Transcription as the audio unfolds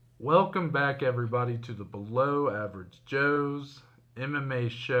Welcome back, everybody, to the Below Average Joe's MMA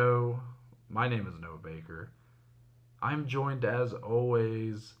show. My name is Noah Baker. I'm joined, as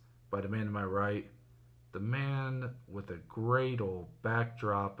always, by the man to my right, the man with a great old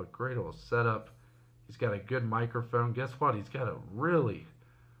backdrop, a great old setup. He's got a good microphone. Guess what? He's got a really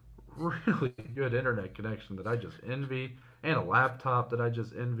good internet connection that I just envy, and a laptop that I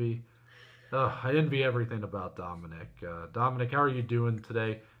just envy. I envy everything about Dominic. Dominic, how are you doing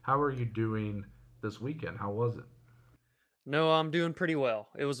today? How are you doing this weekend? How was it? No, I'm doing pretty well.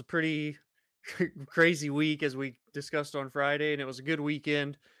 It was a pretty crazy week as we discussed on Friday, and it was a good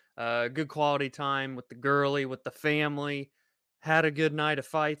weekend. Good quality time with the girly, with the family. Had a good night of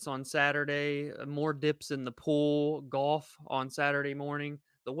fights on Saturday. More dips in the pool, golf on Saturday morning.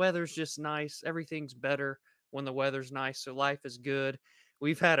 The weather's just nice. Everything's better when the weather's nice, so life is good.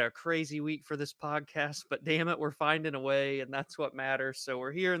 We've had a crazy week for this podcast, but damn it, we're finding a way, and that's what matters. So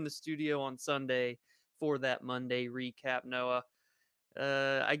we're here in the studio on Sunday for that Monday recap, Noah.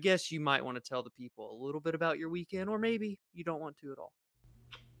 I guess you might want to tell the people a little bit about your weekend, or maybe you don't want to at all.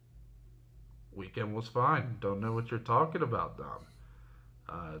 Weekend was fine. Don't know what you're talking about, Dom.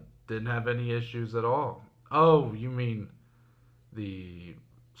 Uh, didn't have any issues at all. Oh, you mean the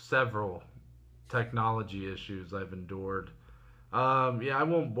several technology issues I've endured. Yeah, I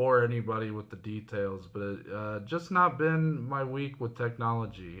won't bore anybody with the details, but just not been my week with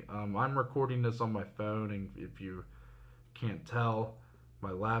technology. I'm recording this on my phone, and if you can't tell,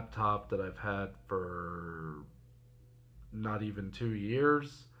 my laptop that I've had for not even 2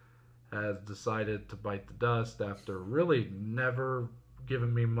 years has decided to bite the dust after really never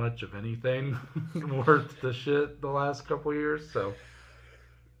giving me much of anything worth the shit the last couple years. So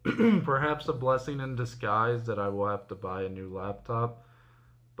perhaps a blessing in disguise that I will have to buy a new laptop.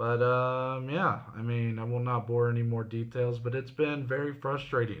 But yeah, I mean, I will not bore any more details, but it's been very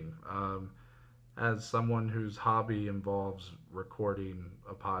frustrating. As someone whose hobby involves recording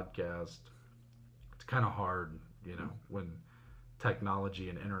a podcast, it's kind of hard, when technology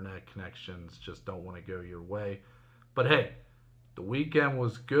and internet connections just don't want to go your way. But hey, the weekend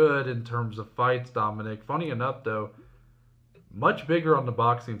was good in terms of fights, Dominic. Funny enough, though, much bigger on the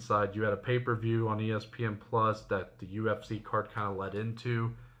boxing side. You had a pay per view on ESPN Plus that the UFC card kind of led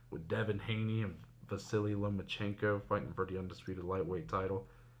into with Devin Haney and Vasily Lomachenko fighting for the undisputed lightweight title.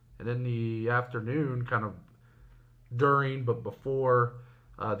 And in the afternoon, kind of during but before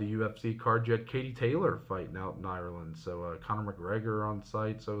the UFC card, you had Katie Taylor fighting out in Ireland. So Conor McGregor on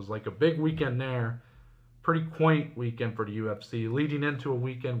site. So it was like a big weekend there. Pretty quaint weekend for the UFC, leading into a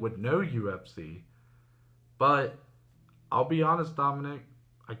weekend with no UFC. But I'll be honest, Dominic,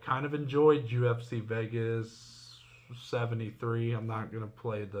 I kind of enjoyed UFC Vegas 73. I'm not gonna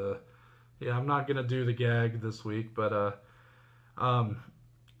play the, yeah, I'm not gonna do the gag this week, but um,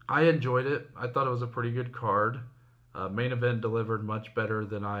 I enjoyed it. I thought it was a pretty good card. Main event delivered much better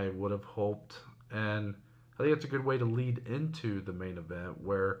than I would have hoped, and I think it's a good way to lead into the main event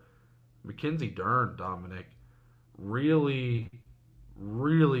where Mackenzie Dern, Dominic, really,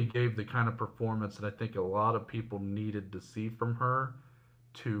 really gave the kind of performance that I think a lot of people needed to see from her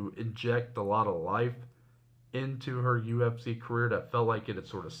to inject a lot of life into her UFC career that felt like it had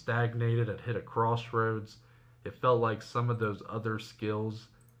sort of stagnated, had hit a crossroads. It felt like some of those other skills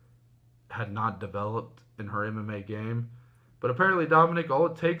had not developed in her MMA game. But apparently, Dominic, all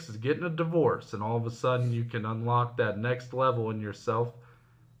it takes is getting a divorce, and all of a sudden you can unlock that next level in yourself.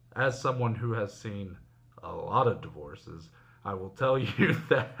 As someone who has seen a lot of divorces, I will tell you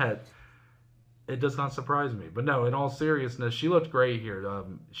that it does not surprise me. But no, in all seriousness, she looked great here.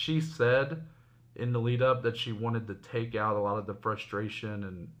 She said in the lead up that she wanted to take out a lot of the frustration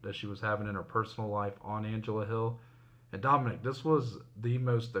and that she was having in her personal life on Angela Hill. And Dominic, this was the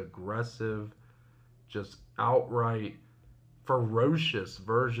most aggressive, just outright ferocious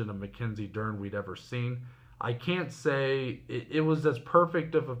version of Mackenzie Dern we'd ever seen. I can't say it was as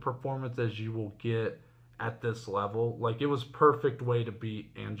perfect of a performance as you will get at this level. Like, it was perfect way to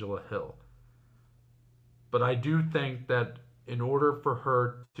beat Angela Hill. But I do think that in order for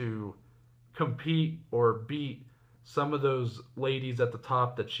her to compete or beat some of those ladies at the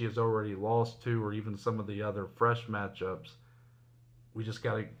top that she has already lost to, or even some of the other fresh matchups, we just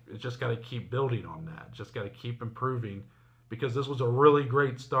gotta keep building on that. Just gotta keep improving because this was a really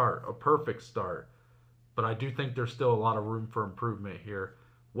great start, a perfect start. But I do think there's still a lot of room for improvement here.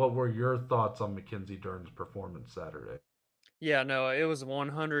 What were your thoughts on Mackenzie Dern's performance Saturday? Yeah, no, it was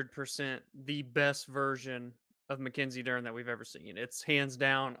 100% the best version of Mackenzie Dern that we've ever seen. It's hands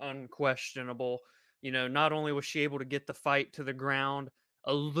down unquestionable. Not only was she able to get the fight to the ground,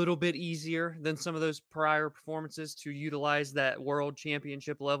 a little bit easier than some of those prior performances to utilize that world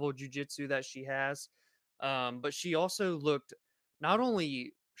championship level jujitsu that she has. But she also looked not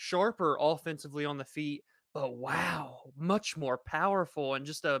only sharper offensively on the feet, but wow, much more powerful and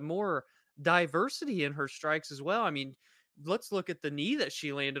just a more diversity in her strikes as well. I mean, let's look at the knee that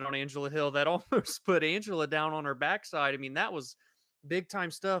she landed on Angela Hill that almost put Angela down on her backside. I mean, that was big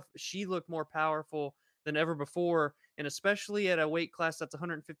time stuff. She looked more powerful than ever before. And especially at a weight class that's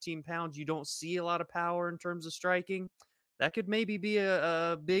 115 pounds, you don't see a lot of power in terms of striking. That could maybe be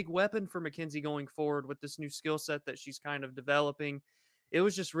a big weapon for Mackenzie going forward with this new skill set that she's kind of developing. It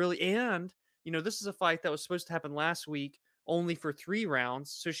was just really, and this is a fight that was supposed to happen last week only for 3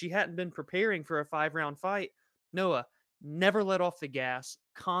 rounds. So she hadn't been preparing for a 5 round fight. Noah never let off the gas,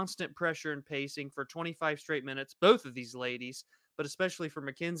 constant pressure and pacing for 25 straight minutes. Both of these ladies, but especially for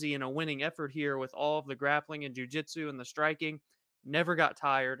Mackenzie in a winning effort here with all of the grappling and jujitsu and the striking, never got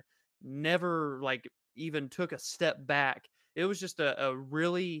tired, never like even took a step back. It was just a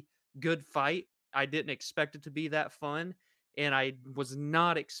really good fight. I didn't expect it to be that fun, and I was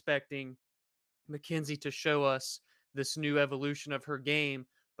not expecting Mackenzie to show us this new evolution of her game.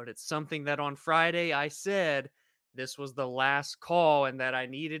 But it's something that on Friday I said this was the last call and that I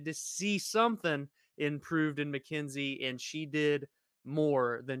needed to see something improved in Mackenzie, and she did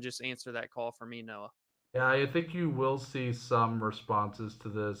more than just answer that call for me, Noah. Yeah, I think you will see some responses to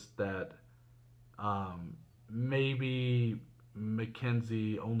this that maybe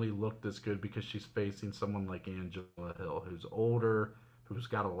Mackenzie only looked this good because she's facing someone like Angela Hill, who's older, who's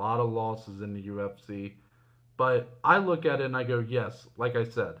got a lot of losses in the UFC. But I look at it and I go, yes, like I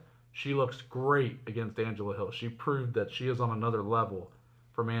said, she looks great against Angela Hill. She proved that she is on another level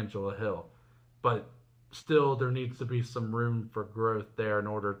from Angela Hill. But still, there needs to be some room for growth there in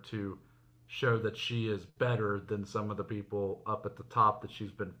order to show that she is better than some of the people up at the top that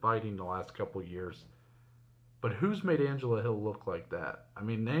she's been fighting the last couple years. But who's made Angela Hill look like that? I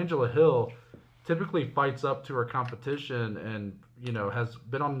mean, Angela Hill typically fights up to her competition and, has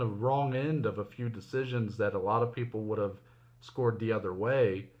been on the wrong end of a few decisions that a lot of people would have scored the other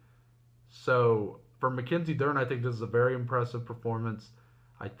way. So for Mackenzie Dern, I think this is a very impressive performance.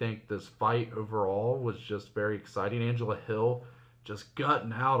 I think this fight overall was just very exciting. Angela Hill just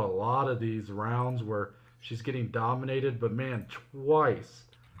gutting out a lot of these rounds where she's getting dominated, but man, twice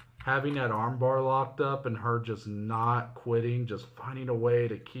having that armbar locked up and her just not quitting, just finding a way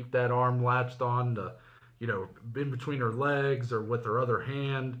to keep that arm latched on to, in between her legs or with her other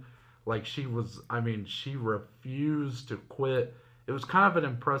hand. Like she was, I mean, she refused to quit. It was kind of an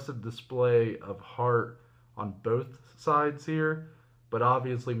impressive display of heart on both sides here. But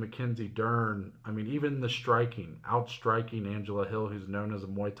obviously, Mackenzie Dern, I mean, even the striking, outstriking Angela Hill, who's known as a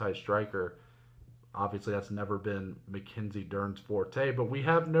Muay Thai striker, obviously that's never been Mackenzie Dern's forte, but we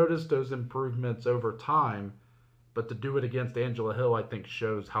have noticed those improvements over time. But to do it against Angela Hill, I think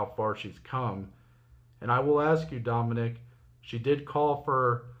shows how far she's come. And I will ask you, Dominic, she did call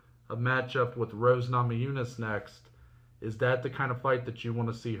for a matchup with Rose Namajunas next. Is that the kind of fight that you want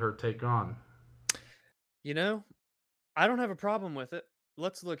to see her take on? You know, I don't have a problem with it.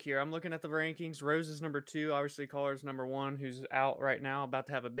 Let's look here. I'm looking at the rankings. Rose is number 2. Obviously, Collar's number 1, who's out right now, about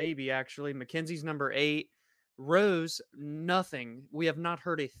to have a baby, actually. Mackenzie's number 8. Rose, nothing. We have not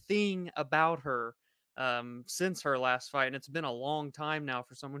heard a thing about her since her last fight, and it's been a long time now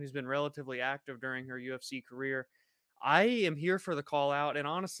for someone who's been relatively active during her UFC career. I am here for the call out, and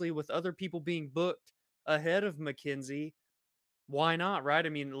honestly, with other people being booked ahead of Mackenzie, why not, right? I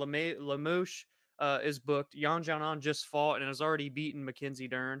mean, Lamouche is booked. Yan Jianan just fought and has already beaten Mackenzie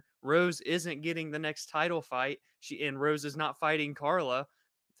Dern. Rose isn't getting the next title fight. And Rose is not fighting Carla.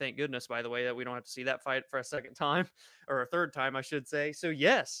 Thank goodness, by the way, that we don't have to see that fight for a second time or a third time, I should say. So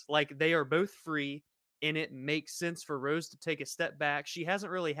yes, like they are both free, and it makes sense for Rose to take a step back. She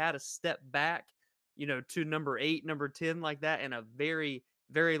hasn't really had a step back, to number 8, number 10 like that in a very,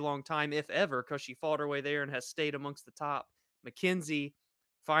 very long time, if ever, because she fought her way there and has stayed amongst the top. Mackenzie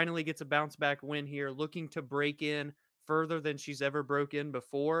finally gets a bounce back win here, looking to break in further than she's ever broke in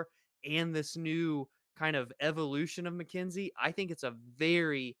before. And this new kind of evolution of Mackenzie, I think it's a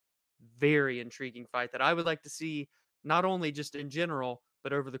very, very intriguing fight that I would like to see not only just in general,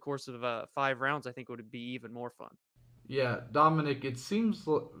 but over the course of 5 rounds. I think it would be even more fun. Yeah, Dominic, it seems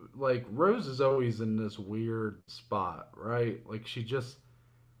like Rose is always in this weird spot, right? Like she just,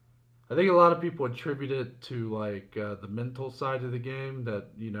 I think a lot of people attribute it to like the mental side of the game that,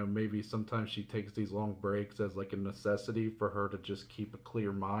 maybe sometimes she takes these long breaks as like a necessity for her to just keep a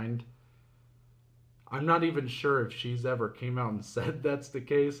clear mind. I'm not even sure if she's ever came out and said that's the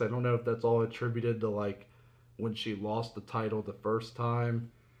case. I don't know if that's all attributed to like when she lost the title the first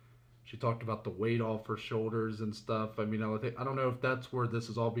time. She talked about the weight off her shoulders and stuff. I mean, I don't know if that's where this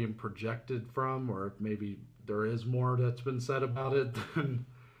is all being projected from, or if maybe there is more that's been said about it than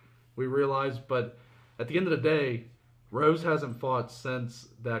we realize. But at the end of the day, Rose hasn't fought since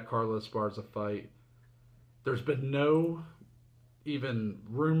that Carla Esparza fight. There's been no even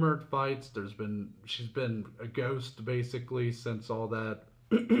rumored fights. She's been a ghost basically since all that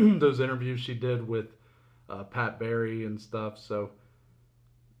those interviews she did with Pat Barry and stuff. So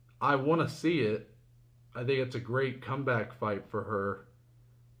I want to see it. I think it's a great comeback fight for her.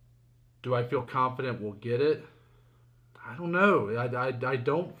 Do I feel confident we'll get it? I don't know. I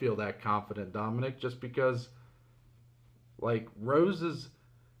don't feel that confident, Dominic, just because like Rose is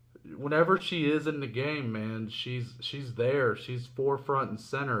whenever she is in the game, man, she's there. She's forefront and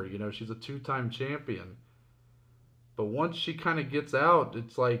center. You know, she's a two-time champion. But once she kind of gets out,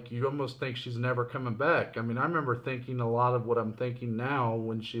 it's like you almost think she's never coming back. I mean, I remember thinking a lot of what I'm thinking now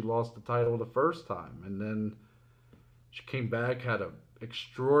when she lost the title the first time, and then she came back, had an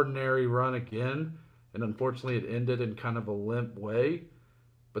extraordinary run again, and unfortunately it ended in kind of a limp way.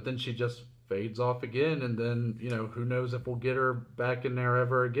 But then she just fades off again, and then who knows if we'll get her back in there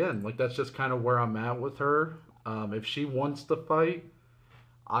ever again. Like that's just kind of where I'm at with her. If she wants to fight,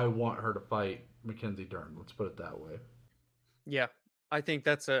 I want her to fight Mackenzie Dern. Let's put it that way. Yeah, I think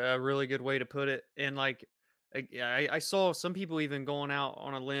that's a really good way to put it. And like, I saw some people even going out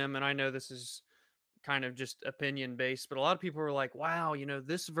on a limb, and I know this is kind of just opinion based, but a lot of people were like, wow,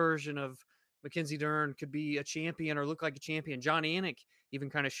 this version of Mackenzie Dern could be a champion or look like a champion. John Anik even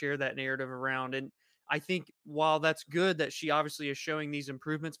kind of shared that narrative around. And I think while that's good that she obviously is showing these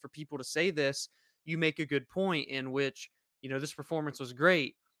improvements for people to say this, you make a good point in which, this performance was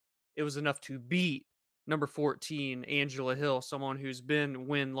great. It was enough to beat number 14, Angela Hill, someone who's been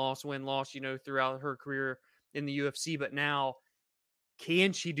win, loss, throughout her career in the UFC. But now,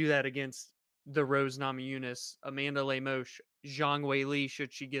 can she do that against the Rose Namajunas, Amanda Lemos, Zhang Wei Li,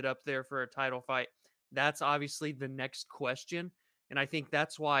 should she get up there for a title fight? That's obviously the next question. And I think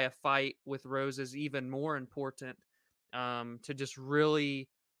that's why a fight with Rose is even more important, to just really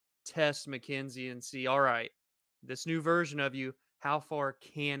test Mackenzie and see, all right, this new version of you, how far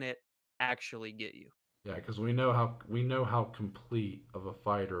can it actually get you? Yeah, because we know how complete of a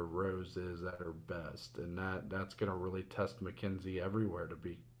fighter Rose is at her best, and that's gonna really test Mackenzie everywhere. To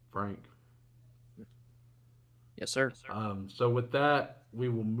be frank. Yes, sir. So with that, we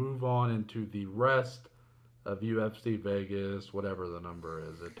will move on into the rest of UFC Vegas, whatever the number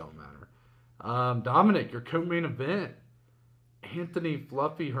is, it don't matter. Dominic, your co-main event, Anthony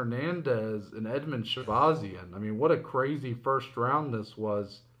Fluffy Hernandez and Edmund Shabazian. I mean, what a crazy first round this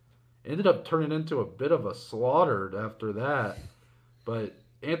was. Ended up turning into a bit of a slaughter after that, but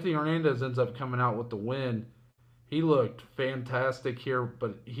Anthony Hernandez ends up coming out with the win. He looked fantastic here,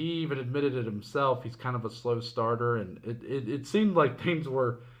 but he even admitted it himself. He's kind of a slow starter, and it seemed like things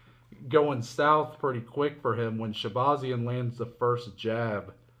were going south pretty quick for him when Shabazian lands the first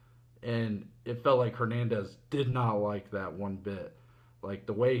jab, and it felt like Hernandez did not like that one bit. Like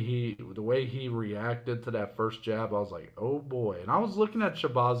the way he reacted to that first jab, I was like, oh boy. And I was looking at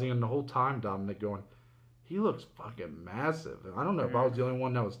Shabazian the whole time, Dominic, going, he looks fucking massive. And I don't know if I was the only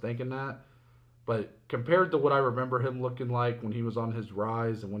one that was thinking that, but compared to what I remember him looking like when he was on his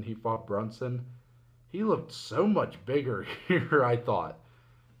rise and when he fought Brunson, he looked so much bigger here, I thought.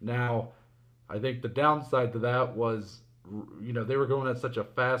 Now, I think the downside to that was, they were going at such a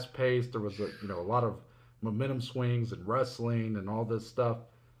fast pace. There was a lot of momentum swings and wrestling and all this stuff.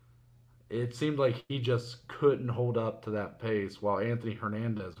 It seemed like he just couldn't hold up to that pace. While Anthony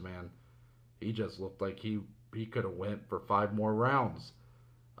Hernandez, man, he just looked like he could have went for 5 more rounds.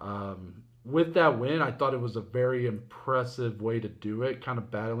 With that win, I thought it was a very impressive way to do it, kind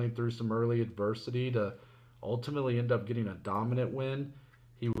of battling through some early adversity to ultimately end up getting a dominant win.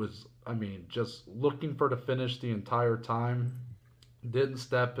 He was, I mean, just looking for the finish the entire time. Didn't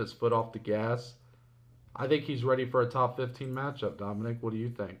step his foot off the gas. I think he's ready for a top 15 matchup, Dominic. What do you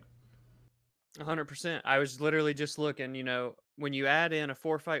think? 100%. I was literally just looking, when you add in a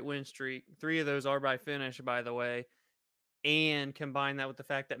 4 fight win streak, 3 of those are by finish, by the way, and combine that with the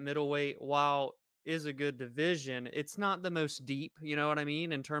fact that middleweight, while is a good division, it's not the most deep, you know what I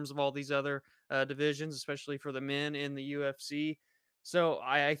mean, in terms of all these other divisions, especially for the men in the UFC. So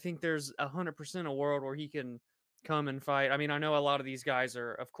I think there's 100% a world where he can come and fight. I mean, I know a lot of these guys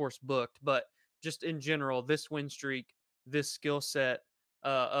are, of course, booked, but just in general, this win streak, this skill set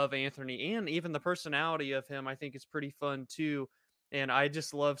of Anthony, and even the personality of him, I think is pretty fun too. And I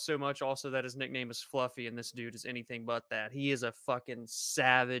just love so much also that his nickname is Fluffy, and this dude is anything but that. He is a fucking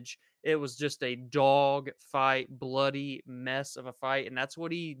savage. It was just a dog fight, bloody mess of a fight. And that's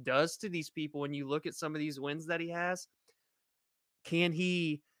what he does to these people. When you look at some of these wins that he has, can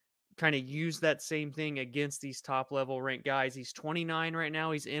he kind of use that same thing against these top level ranked guys? He's 29 right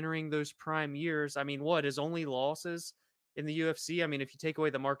now. He's entering those prime years. I mean, what his only losses in the UFC? I mean, if you take away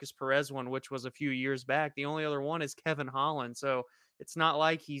the Marcus Perez one, which was a few years back, the only other one is Kevin Holland. So it's not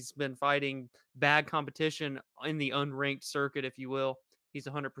like he's been fighting bad competition in the unranked circuit, if you will. He's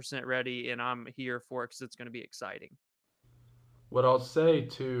 100% ready, and I'm here for it because it's going to be exciting. What I'll say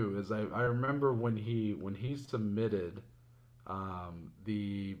too is I remember when he submitted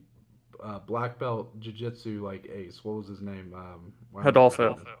the black belt jiu-jitsu like ace. What was his name? Why am I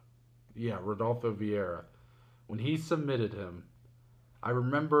Rodolfo. forgetting? Yeah, Rodolfo Vieira. When he submitted him, I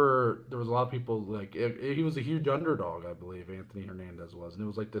remember there was a lot of people like he was a huge underdog, I believe Anthony Hernandez was, and it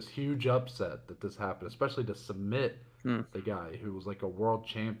was like this huge upset that this happened, especially to submit Hmm. the guy who was like a world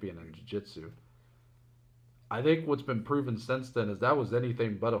champion in jiu-jitsu. I think what's been proven since then is that was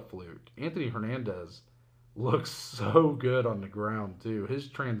anything but a fluke. Anthony Hernandez looks so good on the ground too. His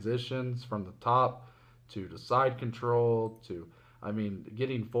transitions from the top to the side control to, I mean,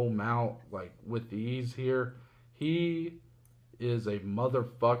 getting full mount like with ease here. He is a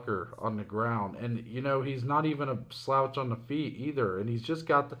motherfucker on the ground, and you know he's not even a slouch on the feet either. And he's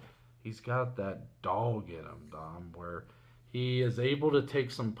got that dog in him, Dom, where he is able to take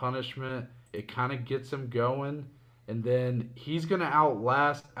some punishment. It kind of gets him going, and then he's gonna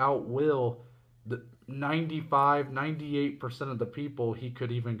outwill the 95, 98% of the people he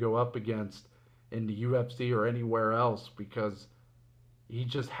could even go up against in the UFC or anywhere else because he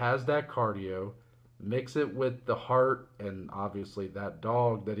just has that cardio, mix it with the heart and obviously that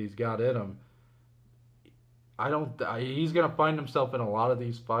dog that he's got in him. I don't. He's gonna find himself in a lot of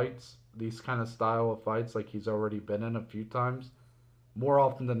these fights, these kind of style of fights, like he's already been in a few times. More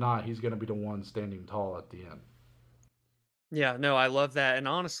often than not, he's gonna be the one standing tall at the end. Yeah, no, I love that. And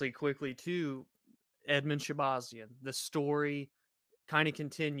honestly, quickly too, Edmund Shabazian, the story kind of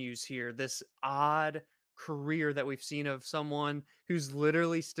continues here. This odd career that we've seen of someone who's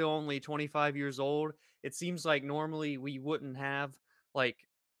literally still only 25 years old. It seems like normally we wouldn't have like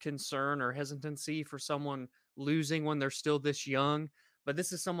concern or hesitancy for someone losing when they're still this young. But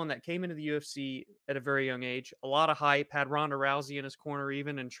this is someone that came into the UFC at a very young age. A lot of hype, had Ronda Rousey in his corner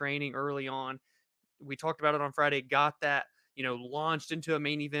even in training early on. We talked about it on Friday, got that, launched into a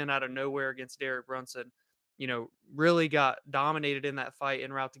main event out of nowhere against Derek Brunson, really got dominated in that fight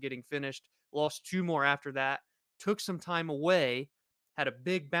en route to getting finished, lost two more after that, took some time away, had a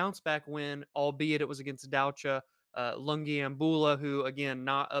big bounce back win, albeit it was against Daucha Lungiambula, who, again,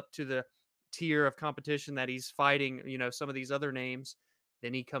 not up to the tier of competition that he's fighting, some of these other names.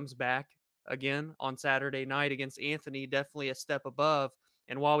 Then he comes back again on Saturday night against Anthony, definitely a step above.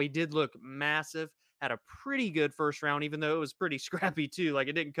 And while he did look massive, had a pretty good first round, even though it was pretty scrappy too. Like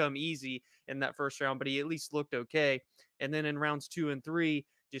it didn't come easy in that first round, but he at least looked okay. And then in rounds 2 and 3,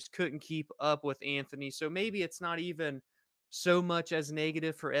 just couldn't keep up with Anthony. So maybe it's not even so much as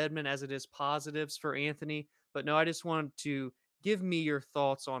negative for Edmund as it is positives for Anthony. But no, I just wanted to give me your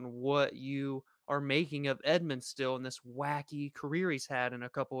thoughts on what you are making of Edmund still in this wacky career he's had in a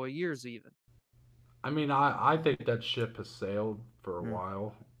couple of years, even. I mean, I think that ship has sailed for a Mm.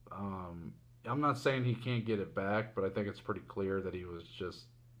 while. Um, I'm not saying he can't get it back, but I think it's pretty clear that it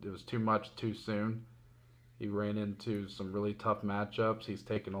was too much too soon. He ran into some really tough matchups. He's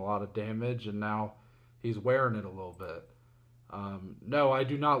taken a lot of damage, and now he's wearing it a little bit. No, I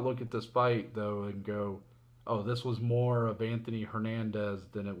do not look at this fight though and go, "Oh, this was more of Anthony Hernandez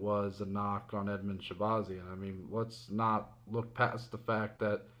than it was a knock on Edmund Shabazian." I mean, let's not look past the fact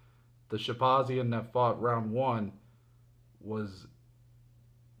that the Shabazian that fought round one was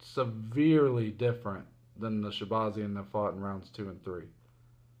severely different than the Shabazian that fought in rounds two and three.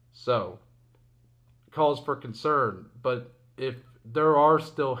 So, calls for concern. But if there are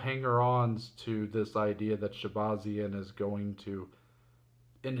still hanger ons to this idea that Shabazian is going to,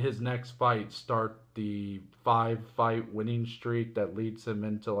 in his next fight, start the 5 fight winning streak that leads him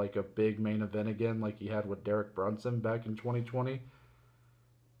into like a big main event again, like he had with Derek Brunson back in 2020.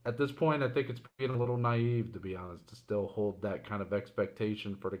 At this point, I think it's being a little naive, to be honest, to still hold that kind of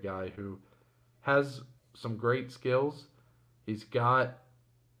expectation for the guy who has some great skills. He's got,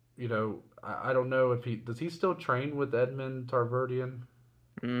 I don't know if he does. He still train with Edmund Tarverdian?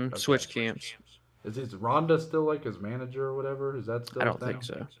 Okay. Switch camps. Is Rhonda still like his manager or whatever? Is that I still a don't thing? think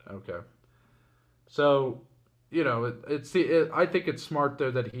so. Okay. So, I think it's smart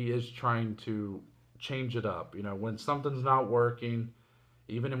though that he is trying to change it up. You know, when something's not working,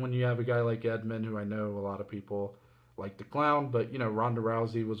 even when you have a guy like Edmund, who I know a lot of people like to clown, but you know Ronda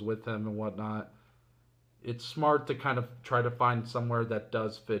Rousey was with him and whatnot. It's smart to kind of try to find somewhere that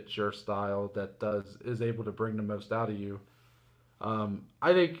does fit your style, that does is able to bring the most out of you.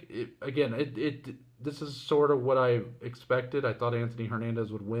 I think it this is sort of what I expected. I thought Anthony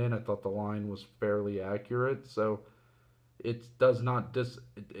Hernandez would win. I thought the line was fairly accurate, so it does not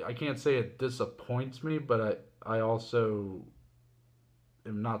I can't say it disappoints me, but I also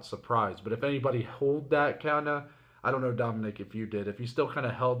am not surprised. But if anybody hold that kind of, I don't know, Dominic, if you did, if you still kind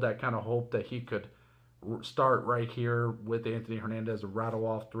of held that kind of hope that he could start right here with Anthony Hernandez and rattle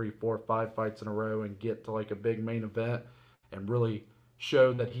off 3, 4, 5 fights in a row and get to like a big main event and really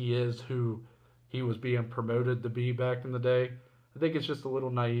show that he is who he was being promoted to be back in the day, I think it's just a little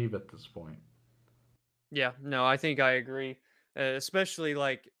naive at this point. Yeah, no, I think I agree. Especially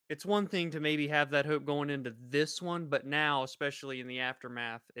like it's one thing to maybe have that hope going into this one, but now, especially in the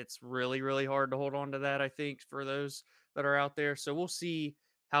aftermath, it's really, really hard to hold on to that. I think for those that are out there, so we'll see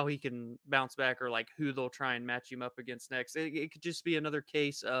how he can bounce back or like who they'll try and match him up against next. It could just be another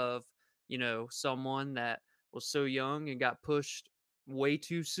case of someone that was so young and got pushed way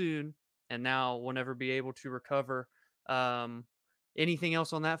too soon, and now will never be able to recover. Um, Anything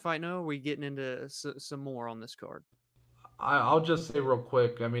else on that fight? No, are we getting into some more on this card? I'll just say real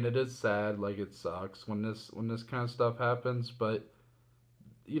quick. I mean, it is sad. Like it sucks when this kind of stuff happens. But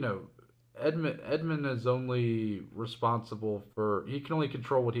you know, Edmund is only responsible for he can only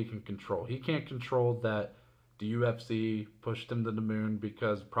control what he can control. He can't control that the UFC pushed him to the moon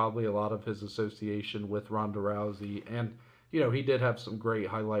because probably a lot of his association with Ronda Rousey and you know he did have some great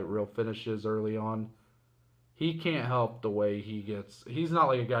highlight reel finishes early on. He can't help the way he gets. He's not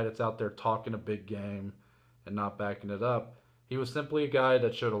like a guy that's out there talking a big game and not backing it up. He was simply a guy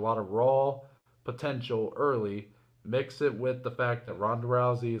that showed a lot of raw potential early. Mix it with the fact that Ronda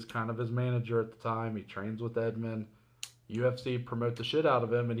Rousey is kind of his manager at the time. He trains with Edmund. UFC promote the shit out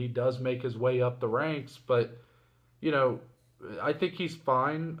of him, and he does make his way up the ranks. But you know, I think he's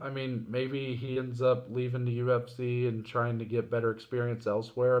fine. I mean, maybe he ends up leaving the UFC and trying to get better experience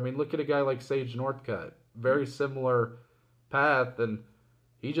elsewhere. I mean, look at a guy like Sage Northcutt. Very similar path, and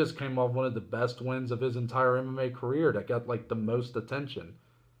he just came off one of the best wins of his entire MMA career that got like the most attention.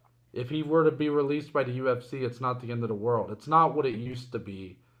 If he were to be released by the UFC, it's not the end of the world. It's not what it used to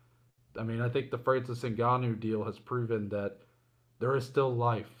be. I mean, I think the Francis Ngannou deal has proven that there is still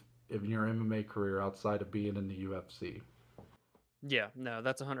life in your MMA career outside of being in the UFC. Yeah, no,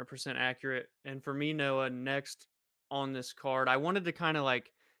 that's 100% accurate. And for me, Noah, next on this card, I wanted to kind of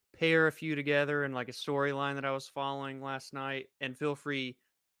like pair a few together and like a storyline that I was following last night. And feel free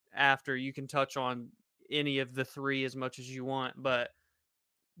after you can touch on any of the three as much as you want. But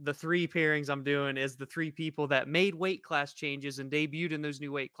the three pairings I'm doing is the three people that made weight class changes and debuted in those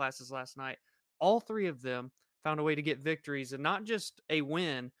new weight classes last night. All three of them found a way to get victories and not just a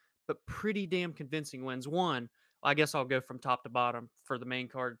win, but pretty damn convincing wins. One, I guess I'll go from top to bottom for the main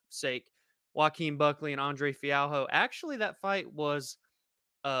card sake. Joaquin Buckley and Andre Fialho. Actually, that fight was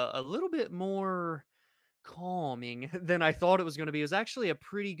a little bit more calming than I thought it was going to be. It was actually a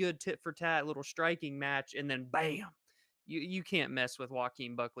pretty good tit for tat little striking match, and then bam, you can't mess with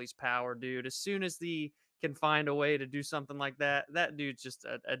Joaquin Buckley's power, dude. As soon as he can find a way to do something like that, that dude's just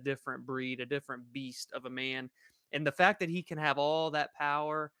a different breed, a different beast of a man. And the fact that he can have all that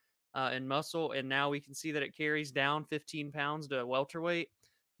power and muscle, and now we can see that it carries down 15 pounds to welterweight,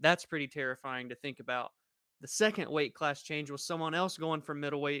 that's pretty terrifying to think about. The second weight class change was someone else going from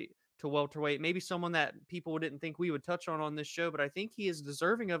middleweight to welterweight. Maybe someone that people didn't think we would touch on this show, but I think he is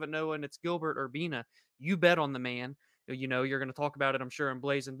deserving of it, Noah, and it's Gilbert Urbina. You bet on the man. You're going to talk about it, I'm sure, in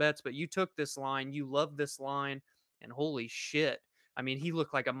Blazing Bets, but you took this line. You loved this line, and holy shit. I mean, he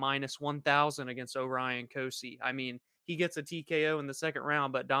looked like a minus 1,000 against Orion Kosi. I mean, he gets a TKO in the second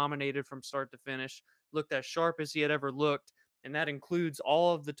round, but dominated from start to finish, looked as sharp as he had ever looked, and that includes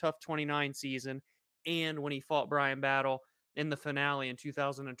all of the Tough 29 season and when he fought Brian Battle in the finale in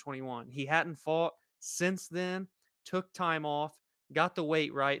 2021. He hadn't fought since then, took time off, got the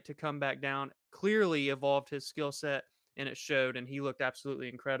weight right to come back down, clearly evolved his skill set, and it showed, and he looked absolutely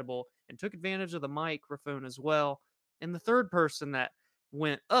incredible and took advantage of the microphone as well. And the third person that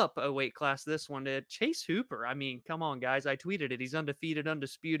went up a weight class this one did, Chase Hooper. I mean, come on, guys. I tweeted it. He's undefeated,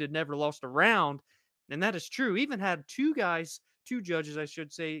 undisputed, never lost a round. And that is true. Even had two judges, I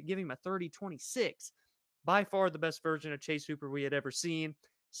should say, give him a 30-26. By far the best version of Chase Hooper we had ever seen.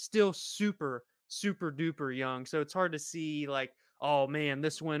 Still super, super duper young. So it's hard to see, like, oh man,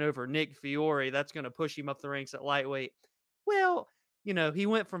 this win over Nick Fiore, that's going to push him up the ranks at lightweight. Well, he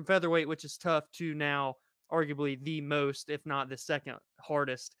went from featherweight, which is tough, to now arguably the most, if not the second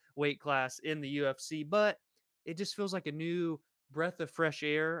hardest weight class in the UFC. But it just feels like a new breath of fresh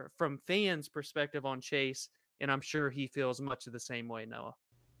air from fans' perspective on Chase. And I'm sure he feels much of the same way, Noah.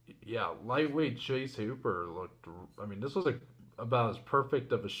 Yeah, lightweight Chase Hooper looked. I mean, this was about as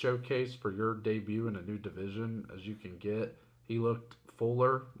perfect of a showcase for your debut in a new division as you can get. He looked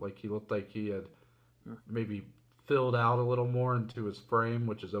fuller, like he looked like he had maybe filled out a little more into his frame,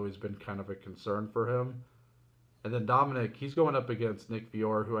 which has always been kind of a concern for him. And then Dominic, he's going up against Nick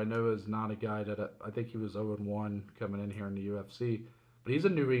Fior, who I know is not a guy that I think he was 0-1 coming in here in the UFC, but he's a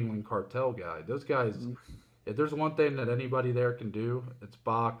New England cartel guy. Those guys, Mm. if there's one thing that anybody there can do, it's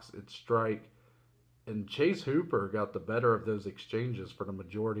box, it's strike. And Chase Hooper got the better of those exchanges for the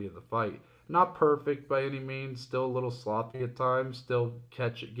majority of the fight. Not perfect by any means, still a little sloppy at times, still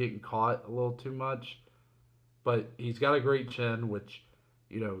getting caught a little too much. But he's got a great chin, which,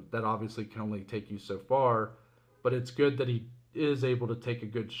 that obviously can only take you so far. But it's good that he is able to take a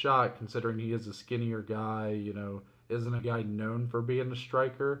good shot, considering he is a skinnier guy. Isn't a guy known for being a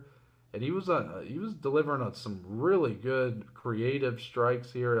striker. And he was delivering on some really good creative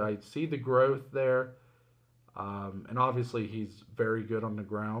strikes here. I see the growth there, and obviously he's very good on the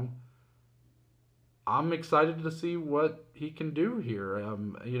ground. I'm excited to see what he can do here.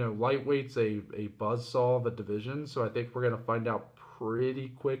 Lightweight's a buzzsaw of a division, so I think we're going to find out pretty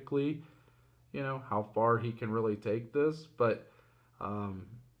quickly, how far he can really take this. But um,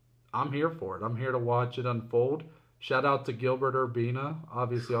 I'm here for it. I'm here to watch it unfold. Shout out to Gilbert Urbina.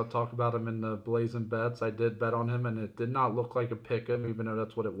 Obviously, I'll talk about him in the Blazing Bets. I did bet on him, and it did not look like a pick 'em, even though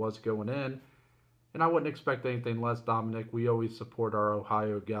that's what it was going in. And I wouldn't expect anything less, Dominic. We always support our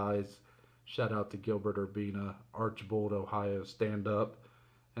Ohio guys. Shout out to Gilbert Urbina, Archbold, Ohio, stand up.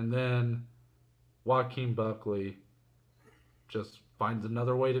 And then Joaquin Buckley just finds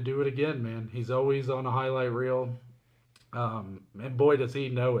another way to do it again, man. He's always on a highlight reel. And boy, does he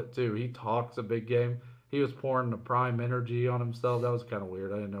know it, too. He talks a big game. He was pouring the prime energy on himself. That was kind of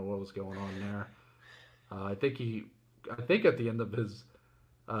weird. I didn't know what was going on there. I think at the end of his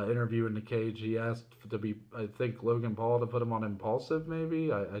interview in the cage, he asked to be, I think, Logan Paul to put him on impulsive,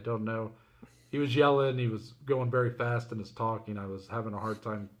 maybe. I don't know. He was yelling. He was going very fast in his talking. I was having a hard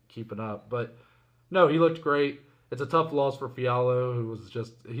time keeping up. But no, he looked great. It's a tough loss for Fiallo, who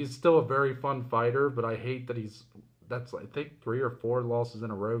was he's still a very fun fighter, but I hate that that's, I think, 3 or 4 losses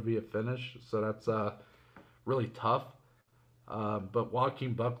in a row via finish. So that's really tough. But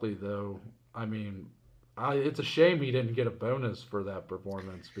Joaquin Buckley, though, I mean, it's a shame he didn't get a bonus for that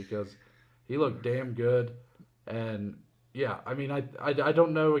performance because he looked damn good. And yeah, I mean, I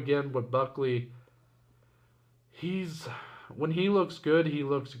don't know again with Buckley. He's when he looks good, he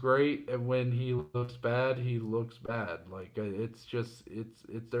looks great, and when he looks bad, he looks bad. Like it's just it's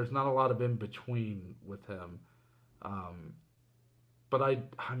there's not a lot of in between with him. Um, but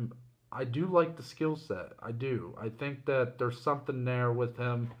I do like the skill set. I do. I think that there's something there with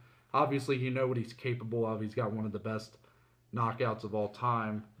him. Obviously, you know what he's capable of. He's got one of the best knockouts of all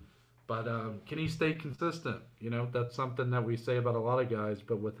time. But can he stay consistent? That's something that we say about a lot of guys,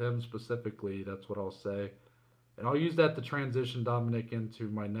 but with him specifically, that's what I'll say. And I'll use that to transition Dominic into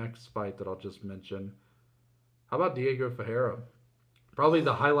my next fight that I'll just mention. How about Diego Ferreira? Probably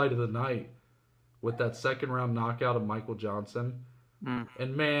the highlight of the night with that second round knockout of Michael Johnson. Mm.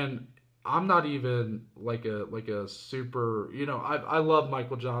 And man, I'm not even like a super. I love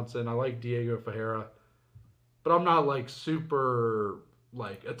Michael Johnson. I like Diego Ferreira, but I'm not like super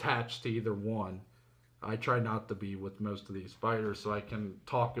like attached to either one. I try not to be with most of these fighters, so I can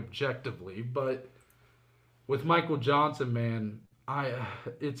talk objectively. But with Michael Johnson, man, I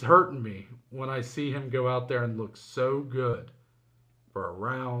it's hurting me when I see him go out there and look so good for a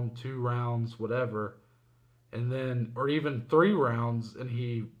round, 2 rounds, whatever, and then or even 3 rounds, and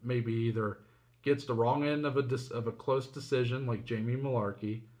he maybe either gets the wrong end of a close decision like Jamie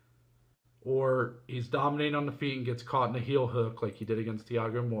Malarkey, or he's dominating on the feet and gets caught in a heel hook like he did against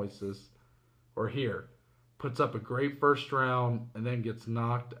Thiago Moises, or here puts up a great first round and then gets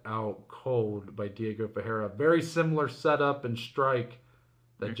knocked out cold by Diego Ferreira. Very similar setup and strike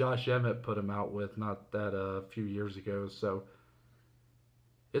that Josh Emmett put him out with not that a few years ago. So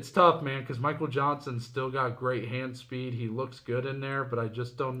it's tough, man, because Michael Johnson still got great hand speed. He looks good in there, but I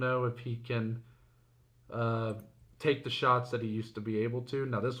just don't know if he can uh, take the shots that he used to be able to.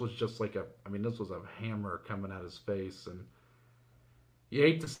 Now, this was just this was a hammer coming at his face, and you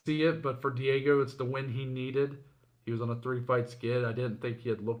hate to see it, but for Diego, it's the win he needed. He was on a 3-fight skid. I didn't think he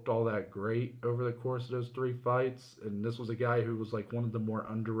had looked all that great over the course of those 3 fights, and this was a guy who was like one of the more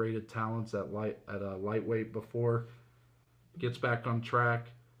underrated talents at lightweight before. gets back on track.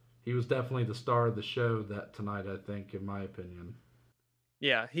 He was definitely the star of the show that tonight, I think, in my opinion.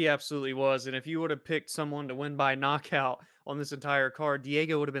 Yeah, he absolutely was. And if you would have picked someone to win by knockout on this entire card,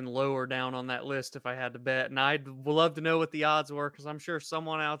 Diego would have been lower down on that list if I had to bet. And I'd love to know what the odds were because I'm sure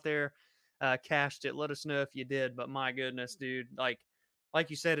someone out there cashed it. Let us know if you did. But my goodness, dude, like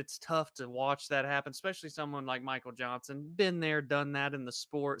you said, it's tough to watch that happen, especially someone like Michael Johnson. Been there, done that in the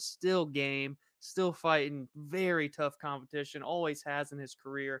sport, still game, still fighting very tough competition, always has in his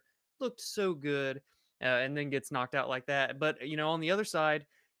career. Looked so good and then gets knocked out like that. But on the other side,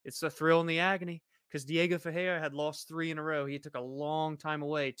 it's the thrill and the agony because Diego Ferreira had lost 3 in a row. He took a long time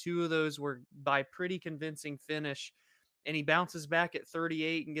away. 2 of those were by pretty convincing finish, and he bounces back at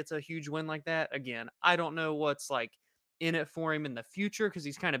 38 and gets a huge win like that. Again, I don't know what's like in it for him in the future because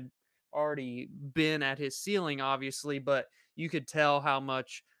he's kind of already been at his ceiling, obviously, but you could tell how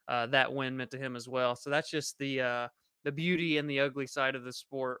much that win meant to him as well. So that's just the beauty and the ugly side of the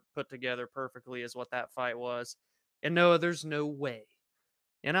sport put together perfectly is what that fight was. And Noah, there's no way,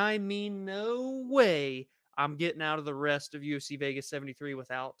 and I mean no way, I'm getting out of the rest of UFC Vegas 73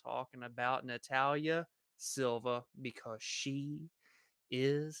 without talking about Natalia Silva because she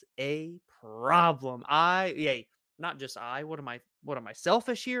is a problem. Not just I. What am I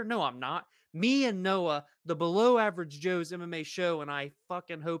selfish here? No, I'm not. Me and Noah, the Below Average Joe's MMA show, and I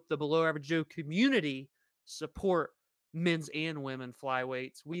fucking hope the Below Average Joe community support men's and women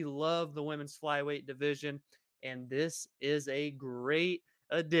flyweights. We love the women's flyweight division, and this is a great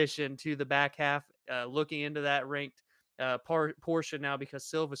addition to the back half. Looking into that ranked portion now because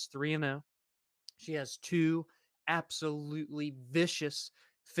Silva's 3-0. She has 2 absolutely vicious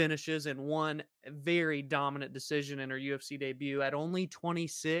finishes and 1 very dominant decision in her UFC debut. At only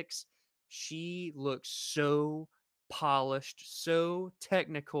 26, she looks so polished, so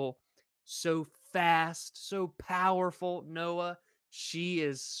technical, so fast, so powerful. Noah, she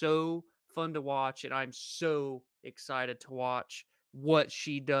is so fun to watch, and I'm so excited to watch what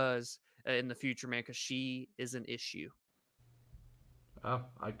she does in the future, man, because she is an issue.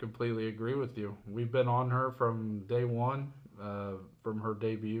 I completely agree with you. We've been on her from day one, from her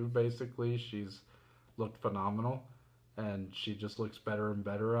debut, basically. She's looked phenomenal, and she just looks better and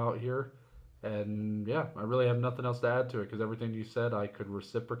better out here. And yeah, I really have nothing else to add to it because everything you said I could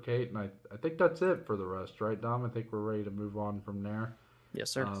reciprocate, and I think that's it for the rest, right, Dom? I think we're ready to move on from there.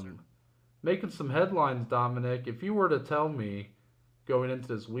 Yes, sir. Yes, making some headlines, Dominic. If you were to tell me going into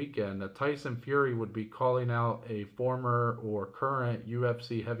this weekend that Tyson Fury would be calling out a former or current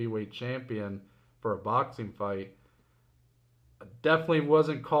UFC heavyweight champion for a boxing fight, I definitely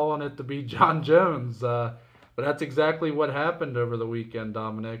wasn't calling it to be John Jones. But that's exactly what happened over the weekend,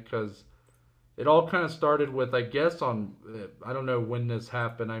 Dominic, because it all kind of started with, I guess, I don't know when this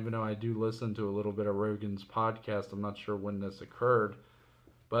happened, even though I do listen to a little bit of Rogan's podcast. I'm not sure when this occurred.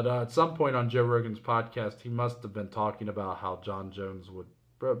 But at some point on Joe Rogan's podcast, he must have been talking about how John Jones would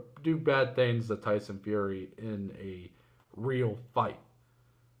do bad things to Tyson Fury in a real fight,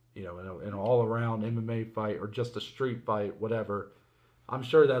 in an all around MMA fight or just a street fight, whatever. I'm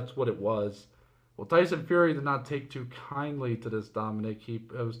sure that's what it was. Well, Tyson Fury did not take too kindly to this, Dominic. He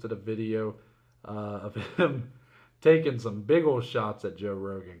posted a video of him taking some big old shots at Joe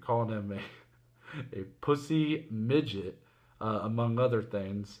Rogan, calling him a pussy midget, among other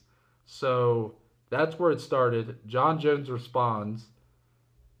things. So that's where it started. John Jones responds.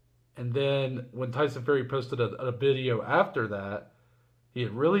 And then when Tyson Fury posted a video after that, he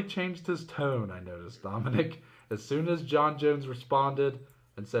had really changed his tone, I noticed, Dominic. As soon as John Jones responded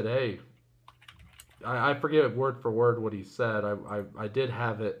and said, hey, I forget word for word what he said. I did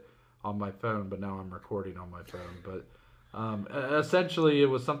have it on my phone, but now I'm recording on my phone. But essentially, it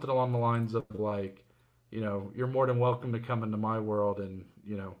was something along the lines of like, you're more than welcome to come into my world. And,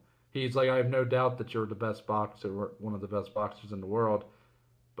 he's like, I have no doubt that you're the best boxer, one of the best boxers in the world.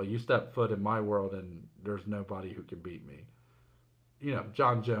 But you step foot in my world and there's nobody who can beat me.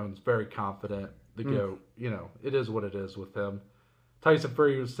 John Jones, very confident, the GOAT. It is what it is with him. Tyson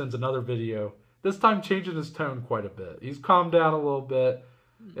Fury sends another video, this time changing his tone quite a bit. He's calmed down a little bit.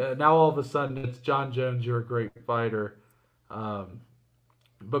 Now all of a sudden it's John Jones, you're a great fighter.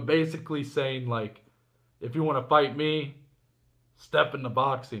 But basically saying, like, if you want to fight me, step in the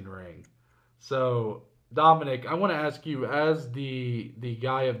boxing ring. So, Dominic, I want to ask you, as the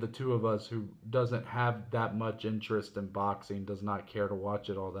guy of the two of us who doesn't have that much interest in boxing, does not care to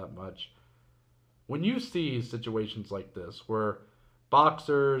watch it all that much, when you see situations like this where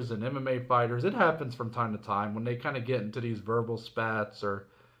boxers and MMA fighters, it happens from time to time when they kind of get into these verbal spats or,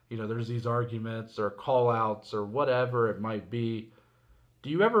 there's these arguments or call outs or whatever it might be. Do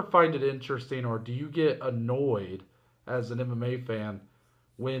you ever find it interesting or do you get annoyed as an MMA fan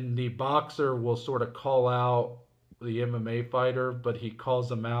when the boxer will sort of call out the MMA fighter, but he calls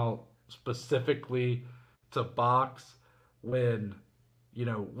them out specifically to box when,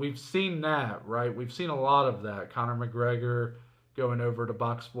 we've seen that, right? We've seen a lot of that. Conor McGregor going over to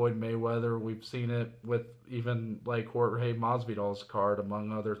box Floyd Mayweather. We've seen it with even like Jorge Masvidal's card,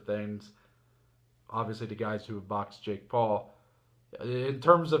 among other things. Obviously, the guys who have boxed Jake Paul. In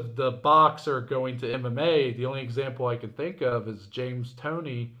terms of the boxer going to MMA, the only example I can think of is James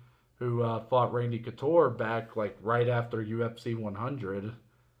Toney, who fought Randy Couture back like right after UFC 100.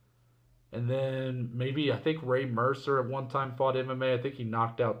 And then maybe I think Ray Mercer at one time fought MMA. I think he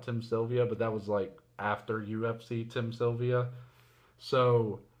knocked out Tim Sylvia, but that was like after UFC Tim Sylvia.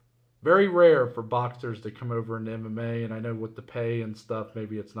 So very rare for boxers to come over into MMA. And I know with the pay and stuff,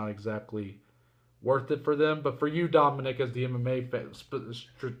 maybe it's not exactly worth it for them. But for you, Dominic, as the MMA fan,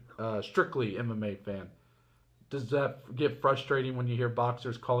 strictly MMA fan, does that get frustrating when you hear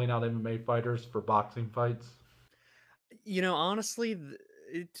boxers calling out MMA fighters for boxing fights? Honestly,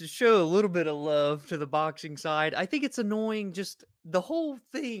 to show a little bit of love to the boxing side, I think it's annoying. Just the whole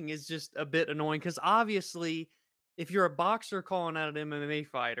thing is just a bit annoying because obviously, if you're a boxer calling out an MMA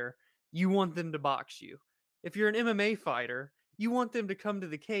fighter, you want them to box you. If you're an MMA fighter, you want them to come to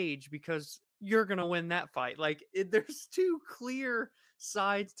the cage because you're gonna win that fight. Like, there's two clear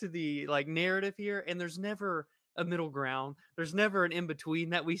sides to the like narrative here, and there's never a middle ground. There's never an in between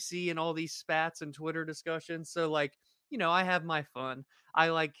that we see in all these spats and Twitter discussions. So like I have my fun. I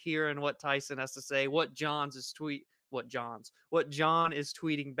like hearing what Tyson has to say, what John is tweeting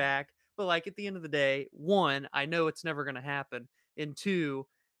back. But like at the end of the day, one, I know it's never going to happen, and two,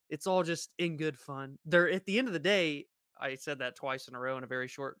 it's all just in good fun. They're at the end of the day. I said that twice in a row in a very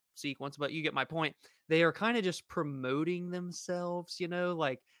short sequence, but you get my point. They are kind of just promoting themselves,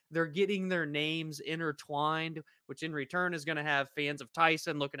 like they're getting their names intertwined, which in return is going to have fans of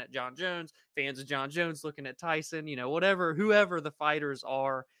Tyson looking at John Jones, fans of John Jones looking at Tyson, whatever, whoever the fighters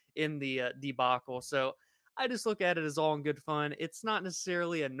are in the debacle. So I just look at it as all in good fun. It's not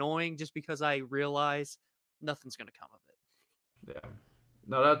necessarily annoying just because I realize nothing's going to come of it. Yeah.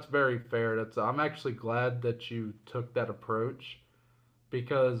 No, that's very fair. I'm actually glad that you took that approach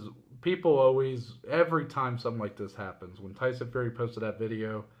because people always every time something like this happens, when Tyson Fury posted that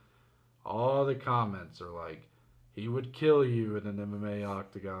video, all the comments are like, he would kill you in an MMA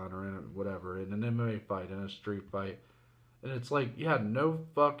octagon or in whatever, in an MMA fight, in a street fight. And it's like, yeah, no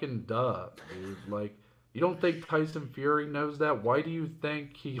fucking duh, dude. Like, you don't think Tyson Fury knows that? Why do you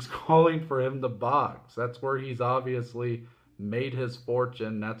think he's calling for him to box? That's where he's obviously made his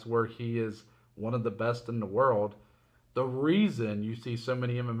fortune. That's where he is one of the best in the world. The reason you see so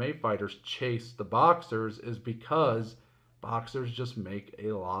many MMA fighters chase the boxers is because boxers just make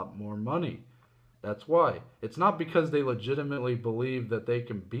a lot more money. That's why. It's not because they legitimately believe that they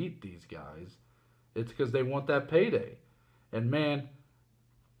can beat these guys. It's because they want that payday. And man,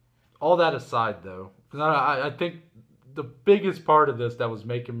 all that aside, though, I think the biggest part of this that was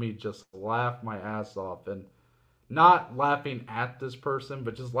making me just laugh my ass off, and not laughing at this person,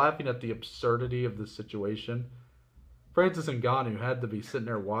 but just laughing at the absurdity of the situation. Francis Ngannou had to be sitting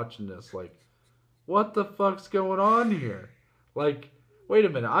there watching this, like, what the fuck's going on here? Like, wait a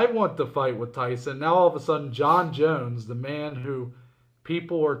minute, I want to fight with Tyson. Now all of a sudden, John Jones, the man who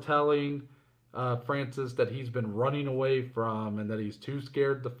people are telling Francis that he's been running away from and that he's too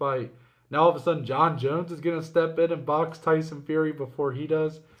scared to fight. Now all of a sudden, John Jones is going to step in and box Tyson Fury before he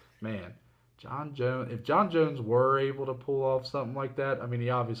does. Man, John Jones. If John Jones were able to pull off something like that, I mean, he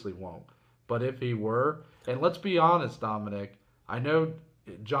obviously won't. But if he were, and let's be honest, Dominic, I know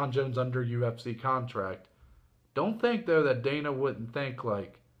John Jones under UFC contract. Don't think though that Dana wouldn't think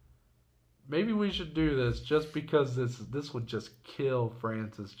like maybe we should do this just because this would just kill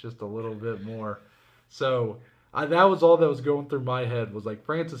Francis just a little bit more. So that was all that was going through my head was like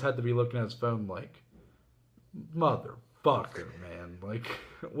Francis had to be looking at his phone like motherfucker, man. Like,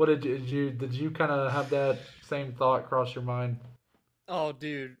 what did you kind of have that same thought cross your mind? Oh,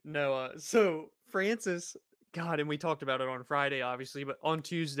 dude, no. So Francis, God, and we talked about it on Friday, obviously, but on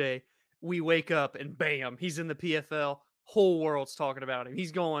Tuesday we wake up and bam, he's in the PFL. Whole world's talking about him.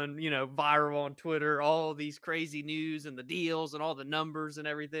 He's going, viral on Twitter. All these crazy news and the deals and all the numbers and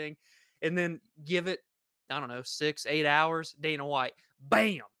everything. And then give it, I don't know, 6, 8 hours. Dana White,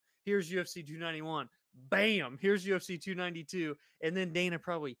 bam, here's UFC 291. Bam, here's UFC 292. And then Dana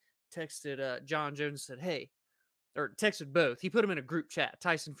probably texted John Jones and said, hey, or texted both. He put them in a group chat,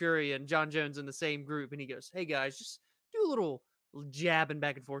 Tyson Fury and John Jones in the same group, and he goes, "Hey guys, just do a little jabbing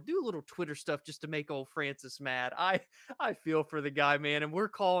back and forth, do a little Twitter stuff just to make old Francis mad." I feel for the guy, man, and we're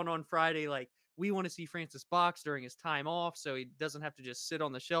calling on Friday like we want to see Francis box during his time off so he doesn't have to just sit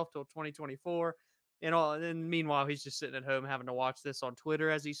on the shelf till 2024 and all. And meanwhile, he's just sitting at home having to watch this on Twitter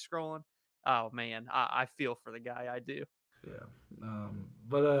as he's scrolling. Oh man, I feel for the guy. I do. Yeah.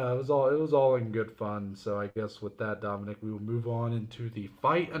 But it was all in good fun. So I guess with that, Dominic, we will move on into the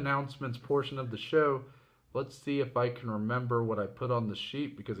fight announcements portion of the show. Let's see if I can remember what I put on the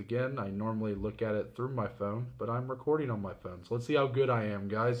sheet because again, I normally look at it through my phone, but I'm recording on my phone. So let's see how good I am,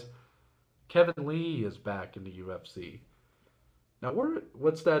 guys. Kevin Lee is back in the UFC. Now,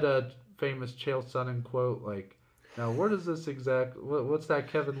 what's that famous Chael Sonnen quote like? Now, where does this what's that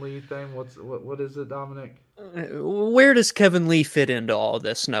Kevin Lee thing? What is it, Dominic? Where does Kevin Lee fit into all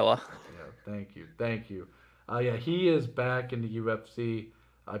this, Noah? Yeah, thank you. Yeah, he is back in the UFC.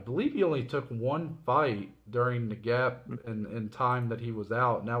 I believe he only took one fight during the gap in time that he was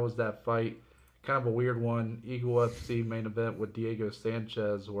out, and that was that fight, kind of a weird one, Eagle FC main event with Diego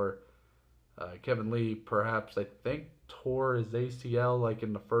Sanchez, where Kevin Lee perhaps I think tore his ACL like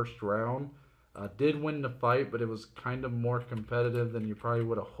in the first round. Did win the fight, but it was kind of more competitive than you probably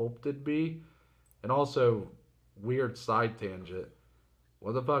would have hoped it'd be. And also, weird side tangent.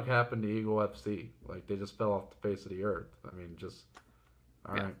 What the fuck happened to Eagle FC? Like they just fell off the face of the earth. I mean, just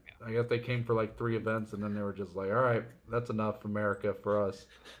all Yeah. right. I guess they came for like 3 events, and then they were just like, all right, that's enough, America, for us.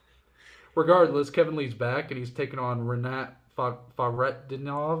 Regardless, Kevin Lee's back, and he's taking on Renat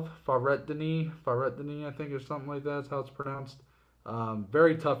Faretdinov, I think, or something like that. That's how it's pronounced.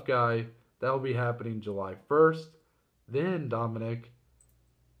 Very tough guy. That'll be happening July 1st. Then, Dominic,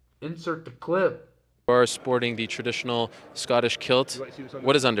 insert the clip. Are sporting the traditional Scottish kilt. You want to see what's on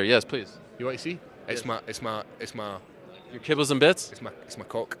What there? is under? Yes, please. You want to see? It's Yes. my Your kibbles and bits? it's my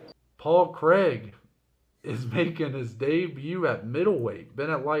cock. Paul Craig is making his debut at middleweight. Been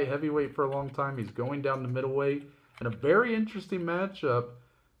at light heavyweight for a long time. He's going down to middleweight. And a very interesting matchup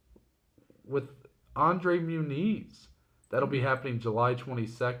with Andre Muniz. That'll be happening July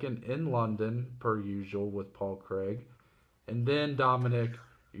 22nd in London, per usual, with Paul Craig. And then, Dominic,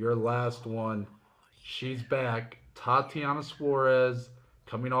 your last one. She's back. Tatiana Suarez,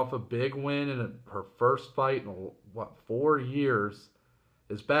 coming off a big win in her first fight in, 4 years,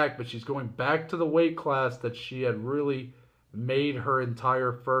 is back, but she's going back to the weight class that she had really made her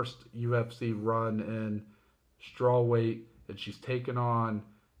entire first UFC run in, strawweight, and she's taken on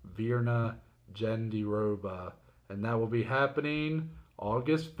Virna Jandiroba, and that will be happening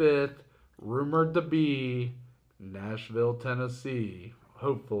August 5th, rumored to be Nashville, Tennessee,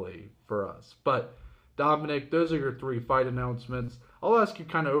 hopefully for us. But Dominic, those are your 3 fight announcements. I'll ask you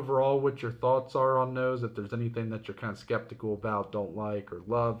kind of overall what your thoughts are on those, if there's anything that you're kind of skeptical about, don't like, or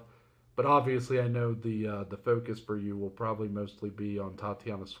love. But obviously, I know the focus for you will probably mostly be on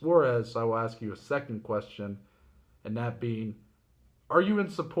Tatiana Suarez, so I will ask you a second question, and that being, are you in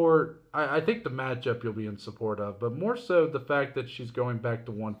support? I think the matchup you'll be in support of, but more so the fact that she's going back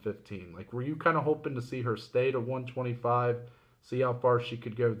to 115. Like, were you kind of hoping to see her stay to 125, see how far she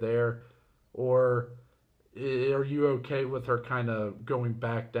could go there? Or are you okay with her kind of going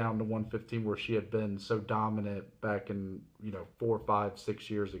back down to 115 where she had been so dominant back in, 4, 5, 6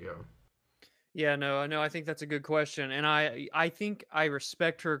 years ago? Yeah, no, I think that's a good question, and I think I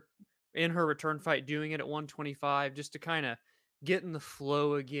respect her in her return fight doing it at 125 just to kind of get in the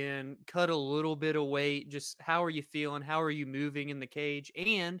flow again, cut a little bit of weight. Just how are you feeling? How are you moving in the cage?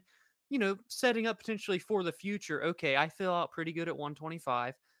 And setting up potentially for the future. Okay, I feel out pretty good at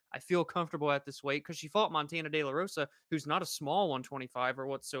 125. I feel comfortable at this weight because she fought Montana De La Rosa, who's not a small 125 or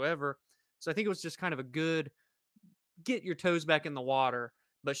whatsoever. So I think it was just kind of a good get your toes back in the water.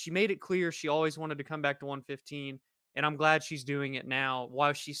 But she made it clear she always wanted to come back to 115, and I'm glad she's doing it now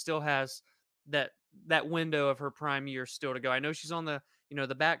while she still has that that window of her prime years still to go. I know she's on the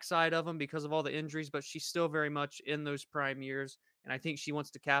backside of them because of all the injuries, but she's still very much in those prime years, and I think she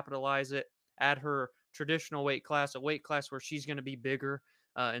wants to capitalize it at her traditional weight class, a weight class where she's going to be bigger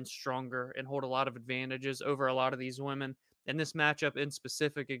and stronger and hold a lot of advantages over a lot of these women. And this matchup in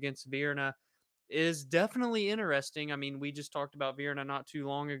specific against Virna is definitely interesting. I mean, we just talked about Virna not too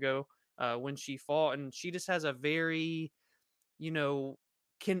long ago when she fought, and she just has a very, you know,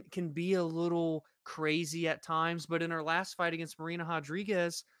 can be a little crazy at times. But in her last fight against Marina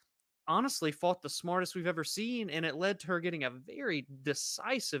Rodriguez, honestly fought the smartest we've ever seen, and it led to her getting a very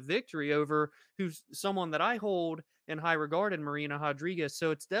decisive victory over who's someone that I hold in high regard in Marina Rodriguez.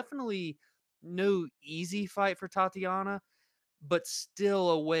 So it's definitely no easy fight for Tatiana, but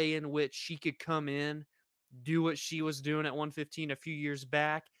still a way in which she could come in, do what she was doing at 115 a few years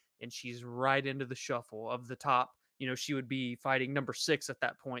back, and she's right into the shuffle of the top. She would be fighting number 6 at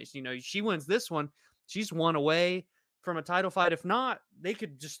that point. She wins this one, she's one away. from a title fight. If not, they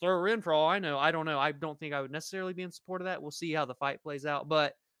could just throw her in for all I know. I don't know. I don't think I would necessarily be in support of that. We'll see how the fight plays out.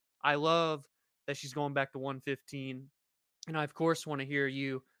 But I love that she's going back to 115. And I, of course, want to hear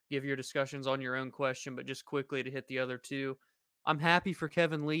you give your discussions on your own question, but just quickly to hit the other two. I'm happy for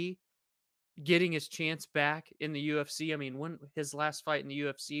Kevin Lee getting his chance back in the UFC. I mean, when his last fight in the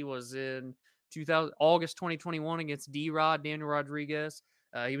UFC was in August 2021 against D-Rod, Daniel Rodriguez.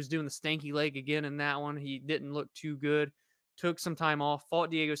 He was doing the stanky leg again in that one. He didn't look too good. Took some time off, fought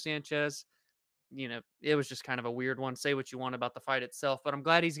Diego Sanchez. You know, it was just kind of a weird one. Say what you want about the fight itself, but I'm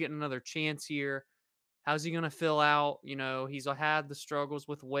glad he's getting another chance here. How's he going to fill out? You know, he's had the struggles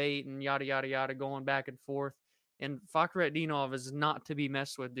with weight and yada, yada, yada going back and forth. And Fakhretdinov is not to be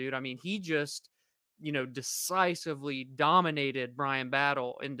messed with, dude. I mean, he just, decisively dominated Brian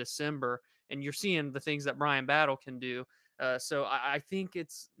Battle in December. And you're seeing the things that Brian Battle can do. So I think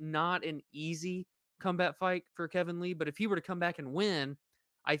it's not an easy comeback fight for Kevin Lee. But if he were to come back and win,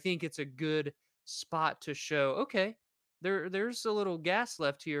 I think it's a good spot to show, okay, there's a little gas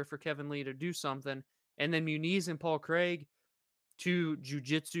left here for Kevin Lee to do something. And then Muniz and Paul Craig, two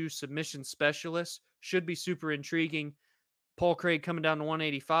jiu-jitsu submission specialists, should be super intriguing. Paul Craig coming down to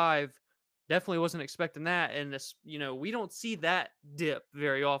 185, definitely wasn't expecting that. And this, we don't see that dip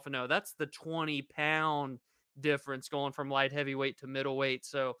very often. No, that's the 20-pound difference going from light heavyweight to middleweight.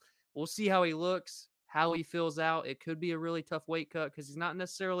 So we'll see how he looks, how he fills out. It could be a really tough weight cut because he's not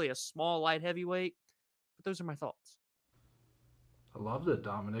necessarily a small light heavyweight. But those are my thoughts. I loved it,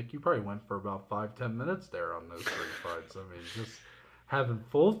 Dominic. You probably went for about 5-10 minutes there on those three fights. I mean, just having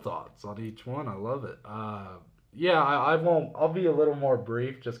full thoughts on each one. I love it. Yeah, I won't. I'll be a little more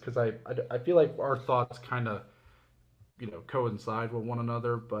brief just because I feel like our thoughts kind of, coincide with one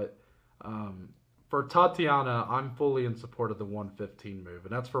another. But for Tatiana, I'm fully in support of the 115 move.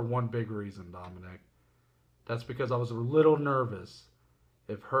 And that's for one big reason, Dominic. That's because I was a little nervous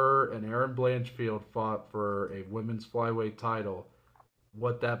if her and Erin Blanchfield fought for a women's flyweight title,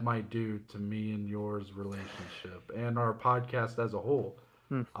 what that might do to me and yours relationship and our podcast as a whole.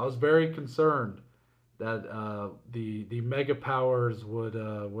 I was very concerned that the mega powers would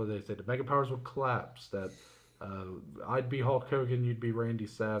what do they say? The mega powers would collapse. That I'd be Hulk Hogan, you'd be Randy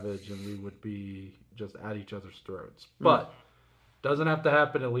Savage, and we would be just at each other's throats. But doesn't have to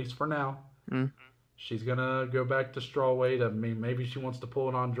happen, at least for now. She's gonna go back to strawweight. I mean, maybe she wants to pull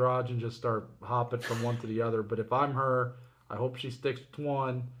an Andrade and just start hopping from one to the other. But if I'm her, I hope she sticks with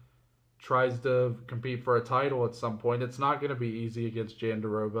one, tries to compete for a title at some point. It's not going to be easy against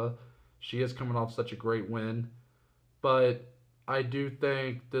Jandiroba. She is coming off such a great win. But I do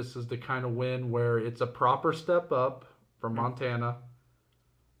think this is the kind of win where it's a proper step up from Montana.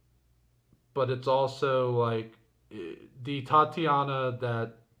 But it's also like the Tatiana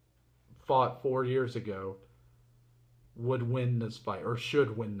that fought 4 years ago would win this fight or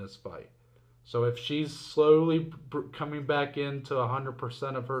should win this fight. So if she's slowly coming back into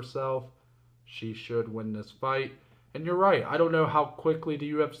 100% of herself, she should win this fight. And you're right. I don't know how quickly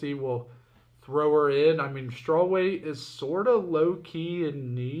the UFC will throw her in. I mean, strawweight is sort of low-key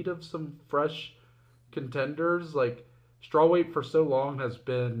in need of some fresh contenders. Like, strawweight for so long has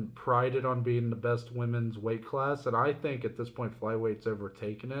been prided on being the best women's weight class. And I think at this point, flyweight's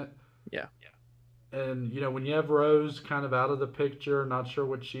overtaken it. Yeah. And, when you have Rose kind of out of the picture, not sure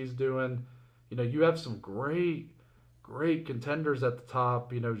what she's doing, you have some great contenders at the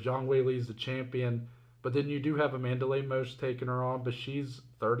top. Zhang Weili's the champion. But then you do have Amanda Lemos taking her on, but she's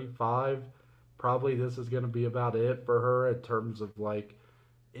 35. Probably this is going to be about it for her in terms of, like,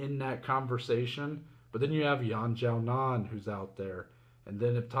 in that conversation. But then you have Yan Xiaonan who's out there. And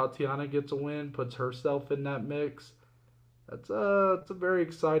then if Tatiana gets a win, puts herself in that mix, it's a very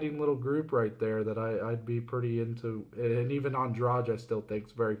exciting little group right there that I'd be pretty into. And even Andrade I still think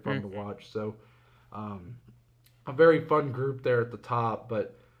is very fun to watch. So a very fun group there at the top.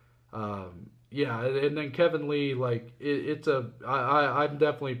 But yeah, and then Kevin Lee, like I'm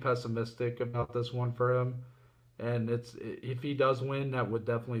definitely pessimistic about this one for him. And if he does win, that would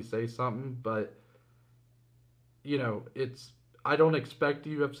definitely say something. But I don't expect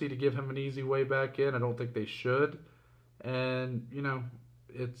the UFC to give him an easy way back in. I don't think they should. And,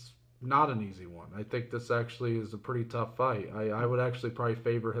 it's not an easy one. I think this actually is a pretty tough fight. I would actually probably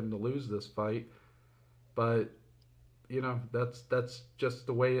favor him to lose this fight. But, that's just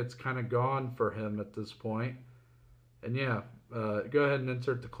the way it's kind of gone for him at this point. And, yeah, go ahead and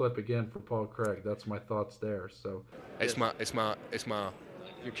insert the clip again for Paul Craig. That's my thoughts there. So It's my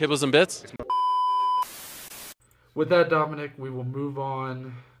Your kibbles and bits? with that, Dominic, we will move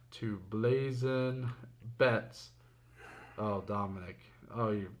on to Blazing Bets. Oh, Dominic.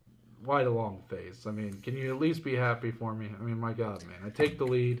 Oh, why the long face? I mean, can you at least be happy for me? I mean, my God, man. I take the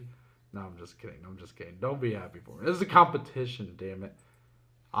lead. No, I'm just kidding. I'm just kidding. Don't be happy for me. This is a competition, damn it.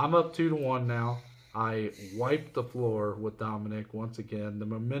 I'm up 2-1 now. I wiped the floor with Dominic once again. The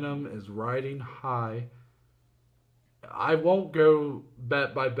momentum is riding high. I won't go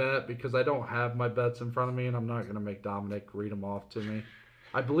bet by bet because I don't have my bets in front of me, and I'm not going to make Dominic read them off to me.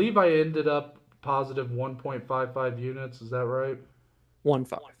 I believe I ended up positive 1.55 units. Is that right?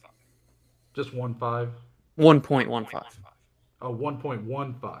 1.5. Just 1.5? 1.15. Oh,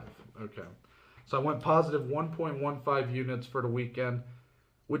 1.15. Okay. So I went positive 1.15 units for the weekend,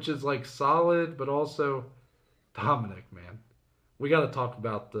 which is like solid, but also Dominic, man. We got to talk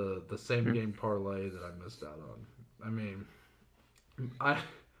about the same game parlay that I missed out on. I mean, I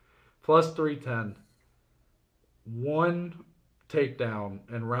plus 310, one takedown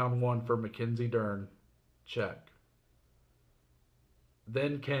in round one for Mackenzie Dern, check.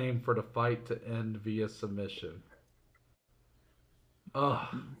 Then came for the fight to end via submission. Ugh,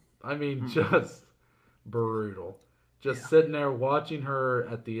 I mean, just brutal. Just sitting there watching her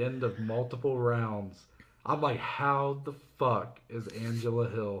at the end of multiple rounds. I'm like, how the fuck is Angela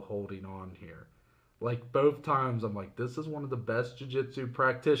Hill holding on here? Like, both times, I'm like, this is one of the best jiu-jitsu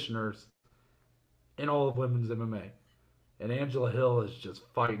practitioners in all of women's MMA. And Angela Hill is just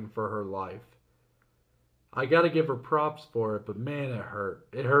fighting for her life. I got to give her props for it, but man, it hurt.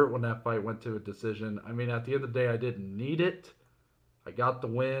 It hurt when that fight went to a decision. I mean, at the end of the day, I didn't need it. I got the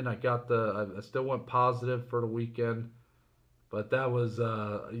win. I still went positive for the weekend. But that was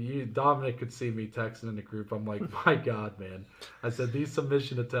Dominic could see me texting in the group. I'm like, my God, man. I said these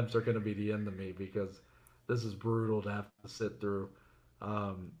submission attempts are going to be the end of me because this is brutal to have to sit through.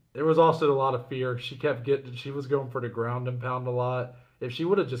 There was also a lot of fear. She was going for the ground and pound a lot. If she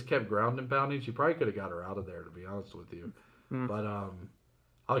would have just kept ground and pounding, she probably could have got her out of there. To be honest with you, but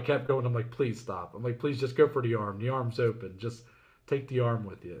I kept going. I'm like, please stop. I'm like, please just go for the arm. The arm's open. Just take the arm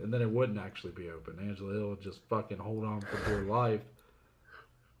with you, and then it wouldn't actually be open. Angela Hill would just fucking hold on for dear life.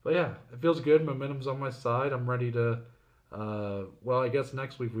 But yeah, it feels good. Momentum's on my side. I'm ready to. Well, I guess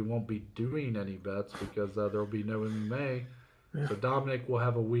next week we won't be doing any bets because there will be no MMA. Yeah. So Dominic will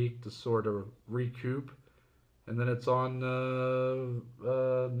have a week to sort of recoup, and then it's on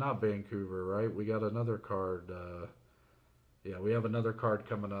not Vancouver, right? We got another card. Yeah, we have another card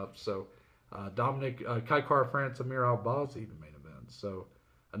coming up. So Dominic, Kai Kara France, Amir Albazi, the main event. So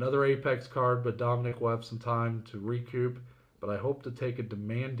another Apex card, but Dominic will have some time to recoup. But I hope to take a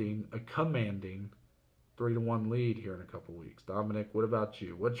commanding 3-1 lead here in a couple weeks. Dominic, what about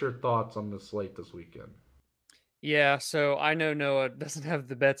you? What's your thoughts on the slate this weekend? Yeah, so I know Noah doesn't have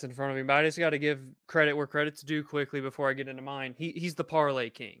the bets in front of me, but I just got to give credit where credit's due quickly before I get into mine. He's the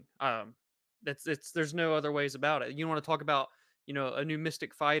parlay king. There's no other ways about it. You want to talk about a new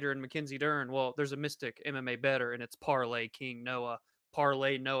mystic fighter in Mackenzie Dern? Well, there's a mystic MMA better, and it's parlay king Noah,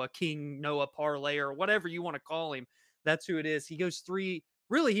 parlay Noah, king Noah parlay, or whatever you want to call him. That's who it is. He goes three.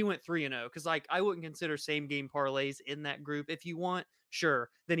 Really, he went 3-0 because like I wouldn't consider same game parlays in that group. If you want,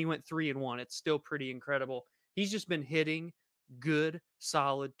 sure. Then he went 3-1. It's still pretty incredible. He's just been hitting good,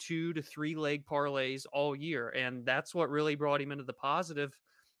 solid 2 to 3 leg parlays all year. And that's what really brought him into the positive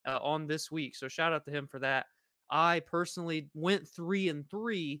on this week. So shout out to him for that. I personally went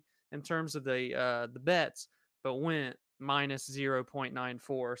 3-3 in terms of the bets, but went minus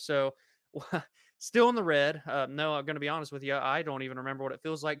 0.94. So still in the red. No, I'm going to be honest with you. I don't even remember what it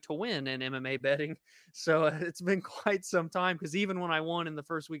feels like to win in MMA betting. So it's been quite some time because even when I won in the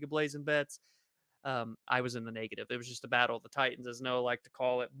first week of Blazing Bets, I was in the negative. It was just a battle of the Titans, as Noah like to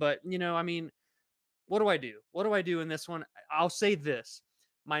call it. But, I mean, what do I do? What do I do in this one? I'll say this.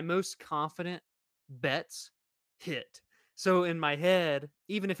 My most confident bets hit. So in my head,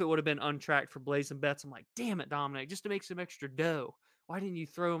 even if it would have been untracked for Blazing Bets, I'm like, damn it, Dominic, just to make some extra dough. Why didn't you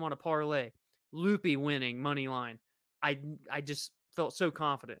throw him on a parlay? Loopy winning money line. I just felt so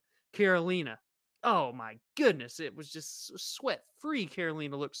confident. Carolina. Oh my goodness. It was just sweat free.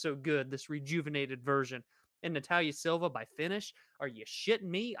 Carolina looked so good. This rejuvenated version. And Natalia Silva by finish. Are you shitting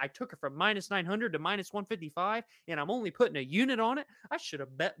me? I took her from minus 900 to minus 155, and I'm only putting a unit on it. I should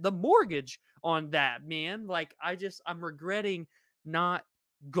have bet the mortgage on that, man. Like, I'm regretting not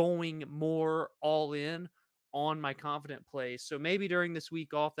going more all in on my confident plays. So maybe during this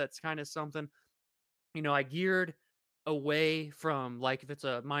week off, that's kind of something, I geared away from, like, if it's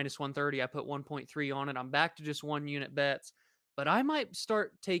a minus 130, I put 1.3 on it. I'm back to just 1 unit bets. But I might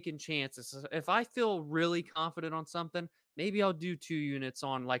start taking chances. If I feel really confident on something, maybe I'll do 2 units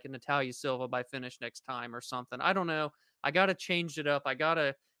on like a Natalia Silva by finish next time or something. I don't know. I got to change it up. I got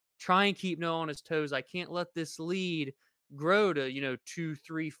to try and keep Noah on his toes. I can't let this lead grow to, 2,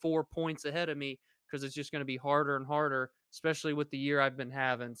 3, 4 points ahead of me because it's just going to be harder and harder, especially with the year I've been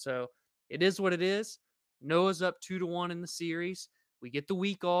having. So it is what it is. Noah's up 2-1 in the series. We get the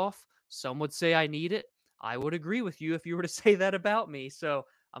week off. Some would say I need it. I would agree with you if you were to say that about me. So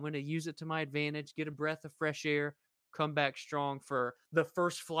I'm going to use it to my advantage, get a breath of fresh air, come back strong for the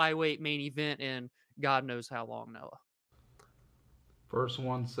first flyweight main event in God knows how long, Noah. First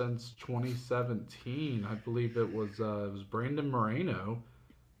one since 2017. I believe it was Brandon Moreno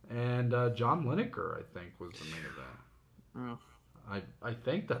and John Lineker, I think, was the main event. Oh. I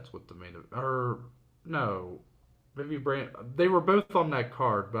think that's what the main event. Or, no. Maybe they were both on that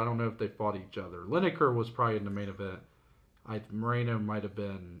card, but I don't know if they fought each other. Lineker was probably in the main event. Moreno might have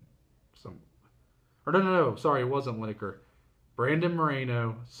been some. Or no. Sorry, it wasn't Lineker. Brandon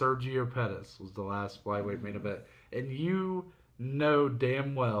Moreno, Sergio Pettis was the last flyweight main event. And you know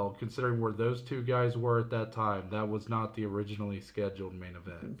damn well, considering where those two guys were at that time, that was not the originally scheduled main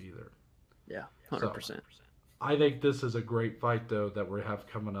event either. Yeah, 100%. So, I think this is a great fight, though, that we have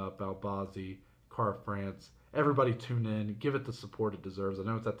coming up. Albazi, Car France. Everybody tune in. Give it the support it deserves. I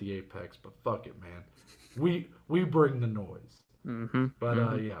know it's at the Apex, but fuck it, man. We bring the noise. Mm-hmm.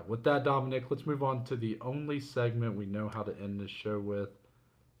 But, yeah, with that, Dominic, let's move on to the only segment we know how to end this show with.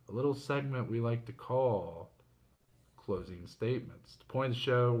 A little segment we like to call Closing Statements. The point of the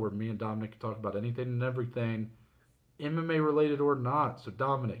show where me and Dominic can talk about anything and everything, MMA related or not. So,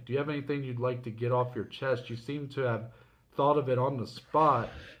 Dominic, do you have anything you'd like to get off your chest? You seem to have thought of it on the spot,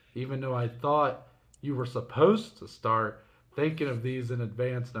 even though I thought you were supposed to start thinking of these in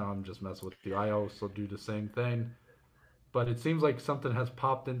advance. Now I'm just messing with you. I also do the same thing. But it seems like something has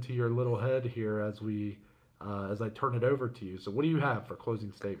popped into your little head here as I turn it over to you. So what do you have for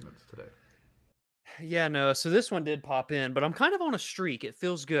closing statements today? Yeah, no. So this one did pop in, but I'm kind of on a streak. It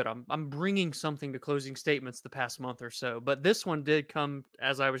feels good. I'm bringing something to closing statements the past month or so. But this one did come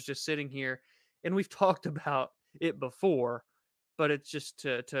as I was just sitting here, and we've talked about it before. But it's just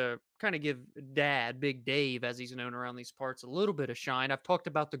to kind of give Big Dave, as he's known around these parts, a little bit of shine. I've talked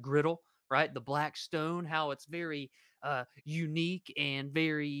about the griddle, right? The black stone, how it's very unique and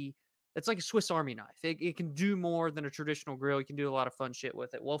very. It's like a Swiss Army knife. It can do more than a traditional grill. You can do a lot of fun shit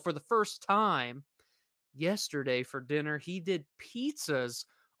with it. Well, for the first time yesterday for dinner, he did pizzas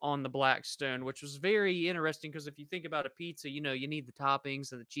on the Blackstone, which was very interesting because if you think about a pizza, you need the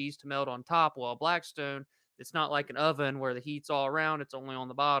toppings and the cheese to melt on top. Well, Blackstone, it's not like an oven where the heat's all around, it's only on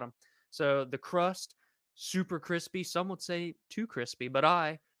the bottom. So the crust, super crispy. Some would say too crispy, but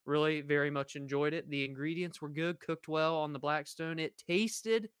I really very much enjoyed it. The ingredients were good, cooked well on the Blackstone. It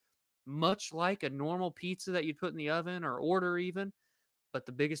tasted much like a normal pizza that you'd put in the oven or order even, but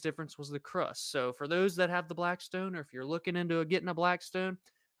the biggest difference was the crust. So for those that have the Blackstone, or if you're looking into getting a Blackstone,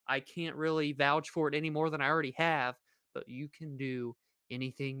 I can't really vouch for it any more than I already have, but you can do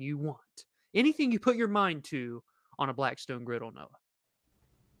anything you want. Anything you put your mind to on a Blackstone griddle, Noah.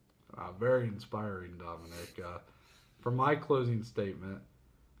 Very inspiring, Dominic. For my closing statement,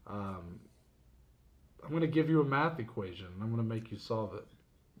 I'm going to give you a math equation. I'm going to make you solve it.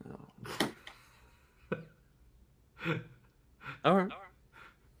 Oh. All right.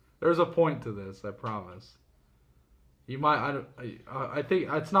 There's a point to this, I promise. You might, I think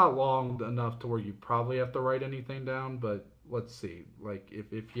it's not long enough to where you probably have to write anything down, but let's see. Like,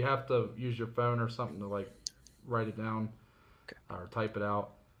 if you have to use your phone or something to, like, write it down or type it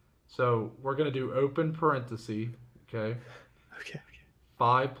out. So, we're going to do open parenthesis, okay? Okay.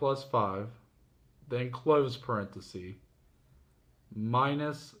 5 plus 5, then close parenthesis,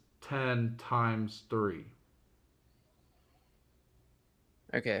 minus 10 times 3.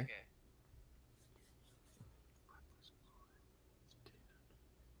 Okay.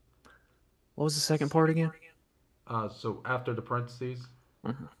 What was the second part again? So after the parentheses,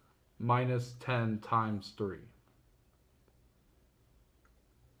 minus 10 times 3.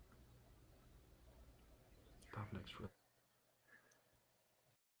 Next.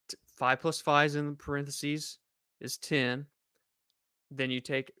 5 plus 5 in the parentheses is 10. Then you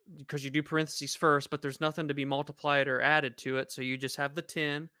take, because you do parentheses first, but there's nothing to be multiplied or added to it. So you just have the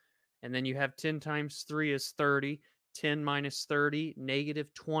 10, and then you have 10 times 3 is 30. 10 minus 30,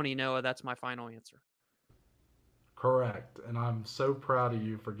 negative 20. Noah, that's my final answer. Correct. And I'm so proud of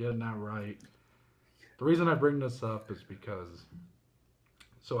you for getting that right. The reason I bring this up is because,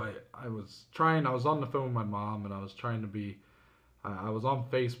 so I was on the phone with my mom, and I was trying to be, I was on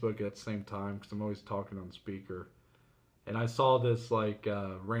Facebook at the same time because I'm always talking on speaker. And I saw this like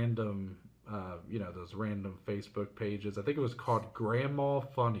random, those random Facebook pages. I think it was called Grandma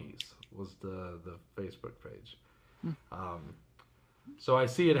Funnies was the Facebook page. So I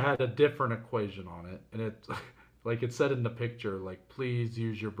see it had a different equation on it, and Like it said in the picture, like please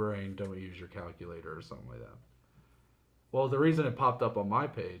use your brain, don't use your calculator or something like that. Well, the reason it popped up on my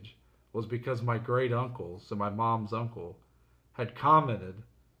page was because my great uncle, so my mom's uncle, had commented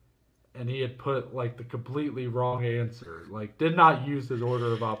and he had put like the completely wrong answer, like did not use his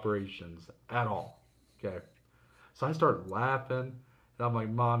order of operations at all. Okay. So I started laughing and I'm like,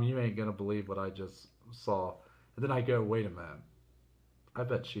 Mom, you ain't gonna believe what I just saw. And then I go, wait a minute. I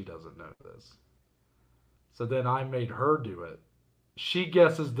bet she doesn't know this. So then I made her do it. She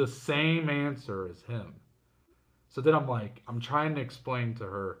guesses the same answer as him. So then I'm like, I'm trying to explain to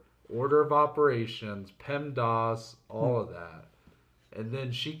her order of operations, PEMDAS, all of that. And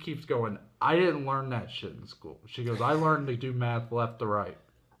then she keeps going, I didn't learn that shit in school. She goes, I learned to do math left to right.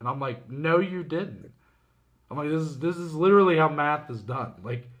 And I'm like, no, you didn't. I'm like, this is literally how math is done.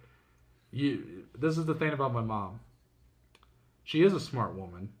 Like, this is the thing about my mom. She is a smart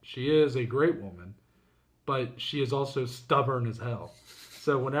woman. She is a great woman, but she is also stubborn as hell.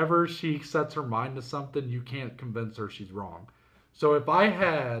 So whenever she sets her mind to something, you can't convince her she's wrong. So if I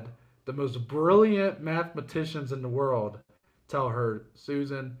had the most brilliant mathematicians in the world tell her,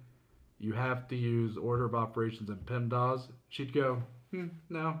 Susan, you have to use order of operations and PEMDAS, she'd go,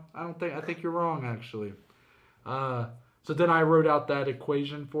 no, I think you're wrong, actually. Uh, so then I wrote out that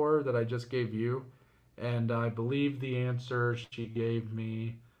equation for her that I just gave you, and I believe the answer she gave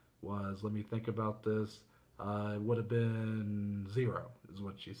me was, let me think about this, it would have been 0, is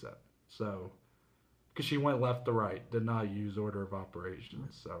what she said. So, because she went left to right, did not use order of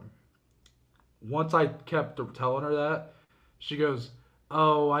operations. So, once I kept telling her that, she goes,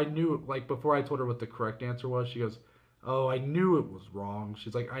 oh, I knew, like before I told her what the correct answer was, she goes, oh, I knew it was wrong.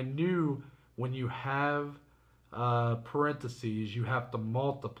 She's like, I knew when you have parentheses, you have to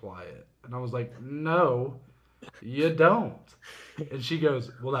multiply it. And I was like, no, you don't. And she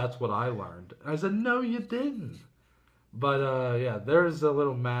goes, well, that's what I learned. And I said, no, you didn't. But yeah, there's a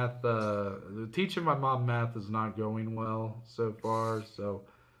little math. Teaching my mom math is not going well so far. So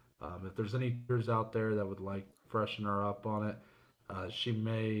if there's any teachers out there that would like freshen her up on it, she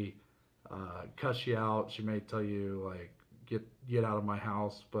may cuss you out. She may tell you like get out of my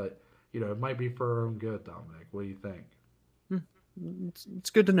house. But it might be for her own good, Dominic. What do you think? It's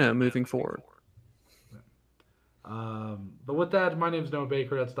good to know moving forward. But with that, my name is Noah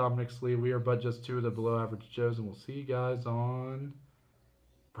Baker. That's Dominic Slee. We are but just two of the below average Joes, and we'll see you guys on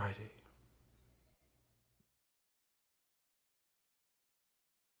Friday.